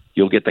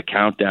 you'll get the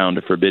countdown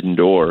to Forbidden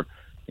Door,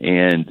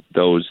 and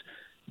those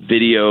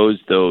videos,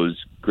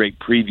 those great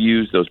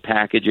previews, those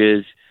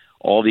packages,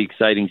 all the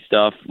exciting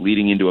stuff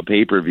leading into a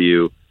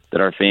pay-per-view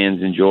that our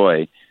fans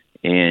enjoy.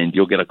 And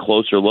you'll get a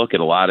closer look at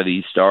a lot of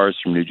these stars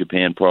from New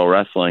Japan Pro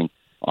Wrestling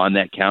on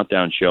that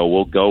countdown show.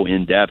 We'll go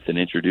in depth and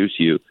introduce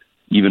you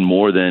even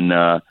more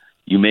than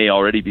you may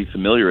already be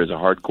familiar as a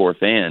hardcore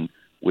fan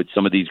with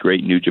some of these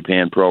great New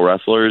Japan Pro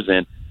Wrestlers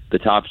and the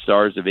top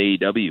stars of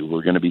AEW who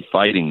are going to be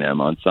fighting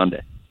them on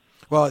Sunday.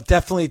 Well,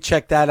 definitely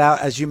check that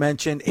out. As you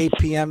mentioned, 8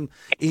 p.m.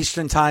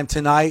 Eastern time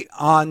tonight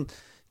on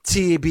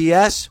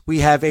TBS. We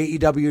have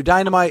AEW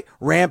Dynamite,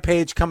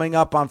 Rampage coming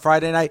up on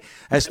Friday night,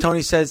 as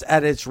Tony says,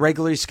 at its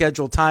regularly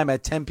scheduled time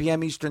at 10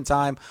 p.m. Eastern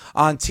time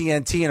on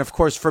TNT. And, of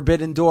course,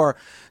 Forbidden Door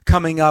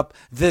coming up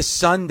this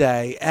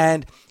Sunday.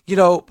 And,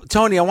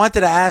 Tony, I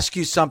wanted to ask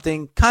you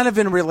something kind of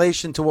in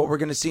relation to what we're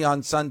going to see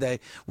on Sunday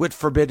with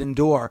Forbidden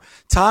Door.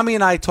 Tommy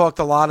and I talked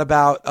a lot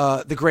about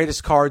the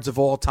greatest cards of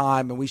all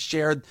time, and we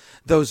shared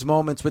those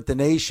moments with the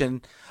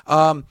nation.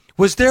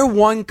 Was there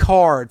one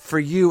card for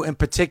you in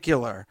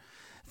particular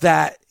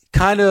that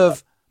kind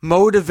of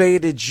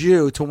motivated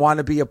you to want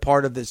to be a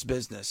part of this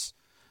business?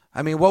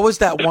 I mean, what was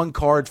that one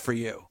card for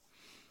you?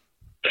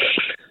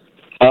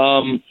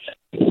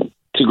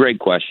 It's a great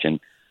question.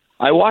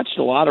 I watched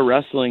a lot of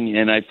wrestling,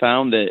 and I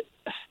found that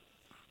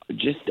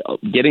just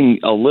getting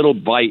a little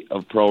bite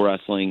of pro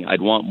wrestling,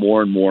 I'd want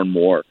more and more and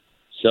more.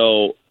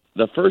 So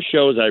the first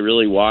shows I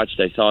really watched,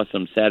 I saw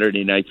some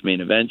Saturday night's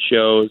main event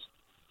shows.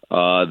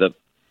 The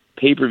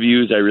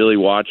pay-per-views I really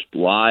watched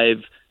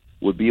live.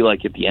 would be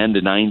like at the end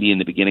of 90 and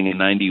the beginning of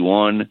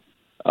 91,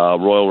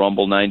 Royal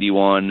Rumble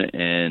 91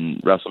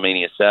 and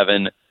WrestleMania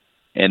 7.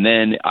 And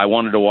then I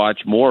wanted to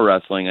watch more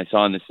wrestling. I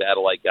saw in the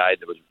satellite guide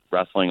that was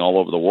wrestling all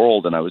over the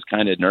world, and I was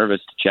kind of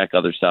nervous to check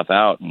other stuff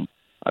out, and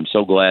I'm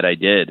so glad I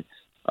did.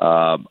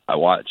 I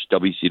watched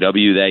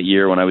WCW that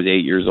year when I was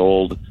 8 years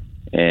old,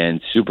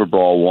 and Super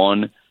Brawl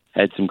 1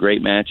 had some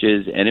great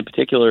matches, and in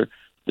particular,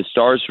 the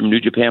stars from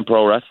New Japan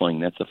Pro Wrestling.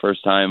 That's the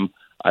first time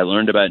I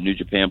learned about New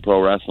Japan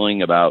Pro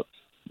Wrestling, about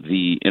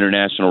the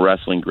International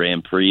Wrestling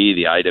Grand Prix,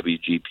 the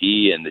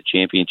IWGP, and the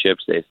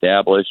championships they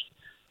established,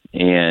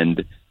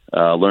 and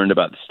learned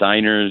about the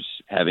Steiners,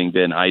 having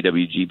been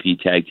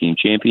IWGP Tag Team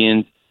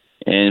Champions,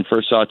 and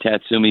first saw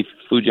Tatsumi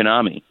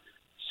Fujinami.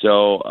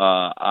 So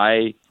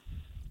I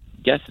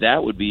guess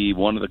that would be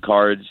one of the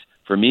cards.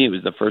 For me, it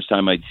was the first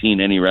time I'd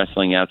seen any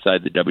wrestling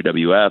outside the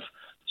WWF.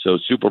 So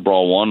Super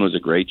Brawl 1 was a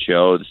great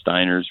show, the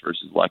Steiners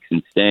versus Lex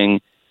and Sting,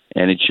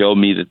 and it showed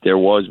me that there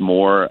was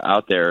more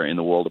out there in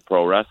the world of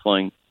pro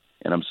wrestling,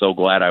 and I'm so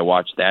glad I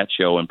watched that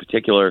show in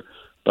particular.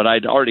 But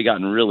I'd already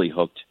gotten really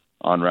hooked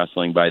on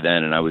wrestling by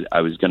then, and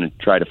I was going to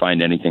try to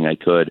find anything I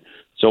could.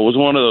 So it was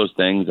one of those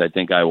things. I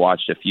think I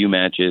watched a few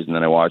matches, and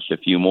then I watched a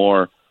few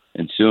more,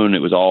 and soon it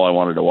was all I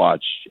wanted to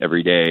watch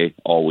every day,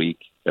 all week,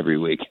 every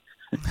week.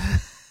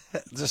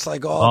 Just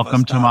like all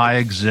Welcome of us, to my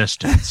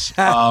existence.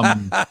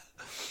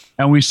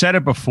 And we said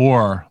it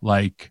before,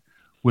 like,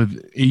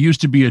 it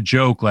used to be a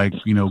joke, like,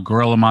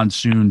 Gorilla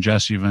Monsoon,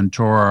 Jesse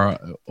Ventura,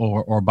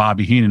 or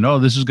Bobby Heenan. Oh,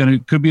 this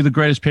could be the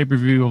greatest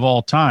pay-per-view of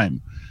all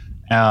time.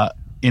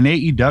 In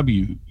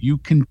AEW, you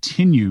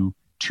continue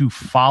to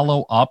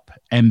follow up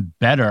and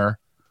better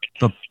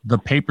the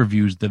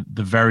pay-per-views, the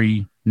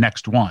very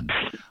next one.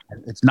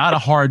 It's not a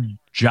hard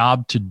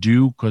job to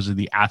do because of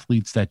the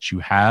athletes that you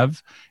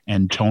have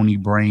and Tony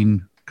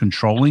Brain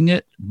controlling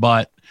it.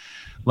 But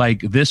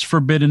like this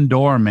Forbidden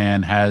Door,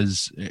 man,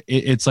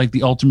 it's like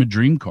the ultimate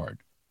dream card.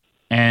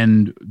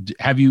 And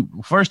have you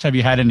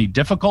had any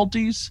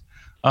difficulties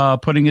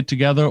putting it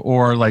together,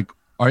 or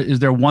is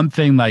there one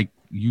thing like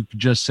you could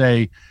just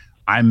say,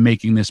 I'm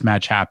making this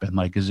match happen?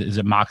 Like, is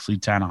it Moxley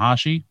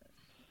Tanahashi?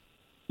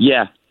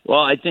 Yeah.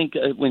 Well, I think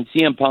when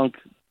CM Punk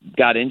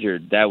got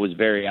injured, that was a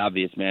very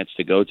obvious match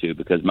to go to,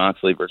 because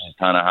Moxley versus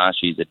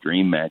Tanahashi is a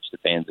dream match the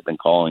fans have been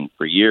calling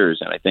for years.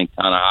 And I think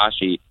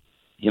Tanahashi,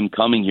 him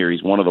coming here,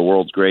 he's one of the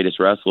world's greatest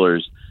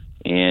wrestlers,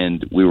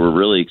 and we were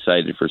really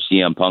excited for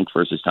CM Punk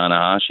versus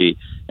Tanahashi.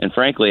 And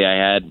frankly, I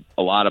had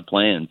a lot of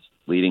plans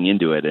leading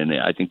into it, and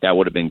I think that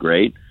would have been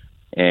great.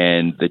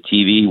 And the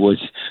TV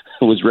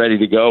was ready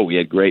to go. We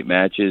had great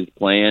matches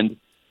planned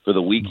for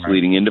the weeks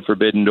leading into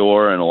Forbidden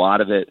Door, and a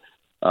lot of it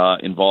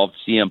involved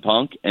CM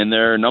Punk, and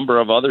there are a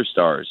number of other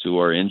stars who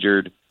are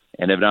injured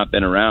and have not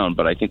been around.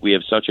 But I think we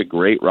have such a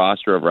great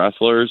roster of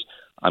wrestlers.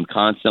 I'm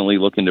constantly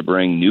looking to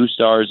bring new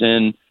stars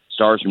in,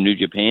 stars from New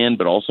Japan,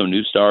 but also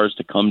new stars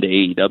to come to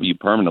AEW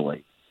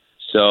permanently.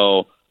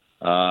 So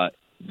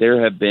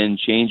there have been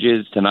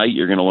changes. Tonight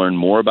you're going to learn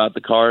more about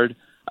the card.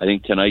 I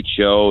think tonight's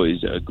show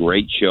is a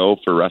great show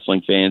for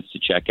wrestling fans to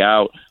check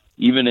out,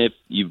 even if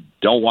you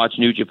don't watch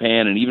New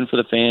Japan, and even for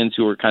the fans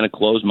who are kind of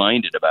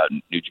closed-minded about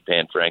New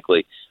Japan,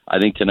 frankly. I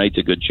think tonight's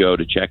a good show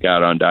to check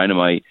out on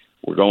Dynamite.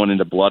 We're going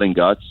into Blood and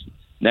Guts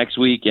next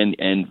week,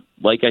 and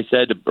like I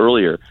said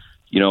earlier,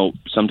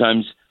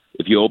 sometimes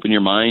if you open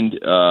your mind,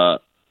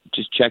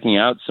 just checking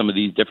out some of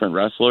these different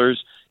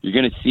wrestlers, you're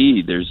going to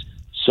see there's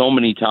so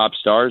many top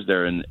stars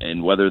there,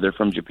 and whether they're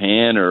from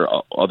Japan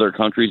or other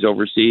countries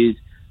overseas,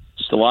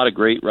 just a lot of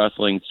great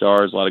wrestling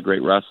stars, a lot of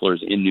great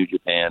wrestlers in New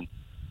Japan.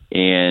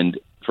 And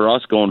for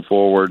us going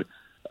forward,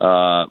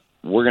 we're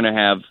going to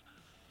have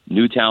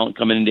new talent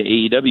coming into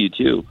AEW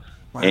too.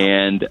 Wow.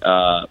 And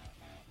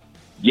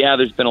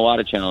there's been a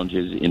lot of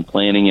challenges in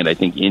planning it. I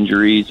think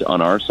injuries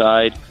on our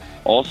side,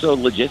 also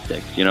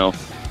logistics.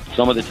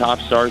 Some of the top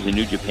stars in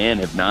New Japan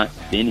have not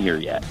been here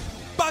yet.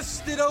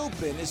 Busted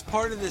Open is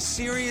part of the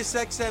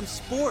SiriusXM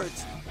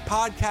Sports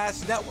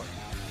Podcast Network.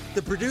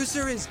 The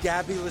producer is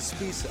Gabby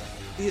Laspisa.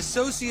 The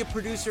associate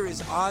producer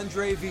is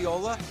Andre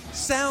Viola.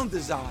 Sound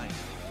design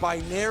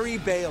by Neri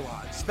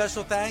Balon.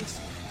 Special thanks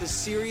to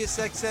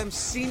SiriusXM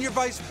Senior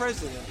Vice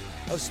President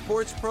of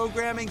Sports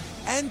Programming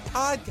and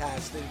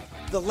Podcasting,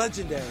 the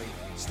legendary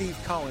Steve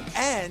Cohen,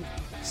 and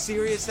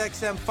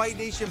SiriusXM Fight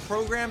Nation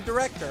Program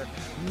Director,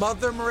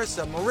 Mother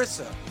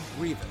Marissa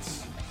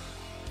Rivas.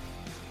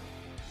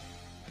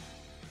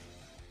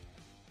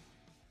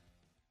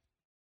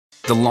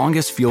 The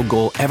longest field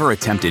goal ever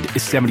attempted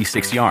is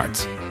 76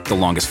 yards. The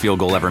longest field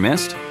goal ever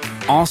missed?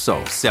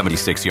 Also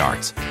 76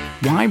 yards.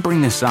 Why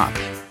bring this up?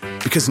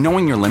 Because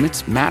knowing your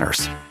limits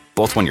matters,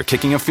 both when you're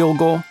kicking a field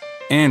goal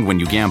and when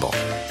you gamble.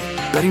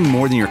 Betting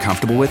more than you're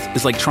comfortable with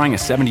is like trying a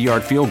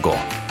 70-yard field goal.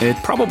 It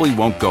probably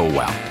won't go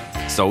well.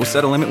 So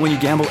set a limit when you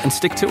gamble and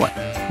stick to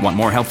it. Want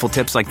more helpful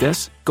tips like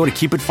this? Go to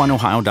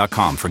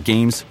keepitfunohio.com for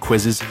games,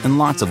 quizzes, and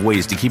lots of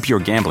ways to keep your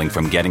gambling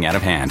from getting out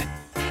of hand.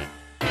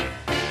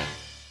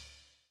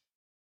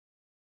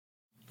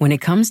 When it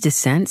comes to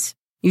scents,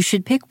 you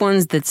should pick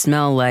ones that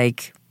smell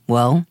like,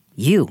 well,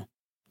 you.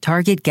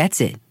 Target gets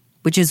it.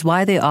 which is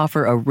why they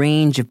offer a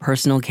range of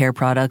personal care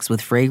products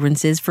with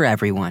fragrances for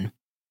everyone.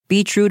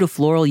 Be true to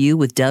floral you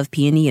with Dove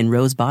Peony and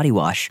Rose Body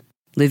Wash.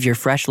 Live your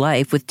fresh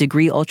life with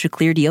Degree Ultra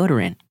Clear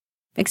Deodorant.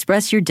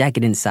 Express your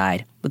decadent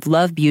side with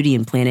Love Beauty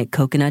and Planet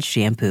Coconut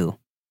Shampoo.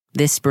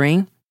 This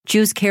spring,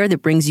 choose care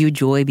that brings you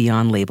joy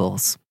beyond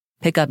labels.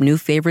 Pick up new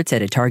favorites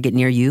at a Target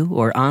near you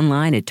or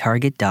online at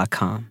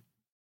Target.com.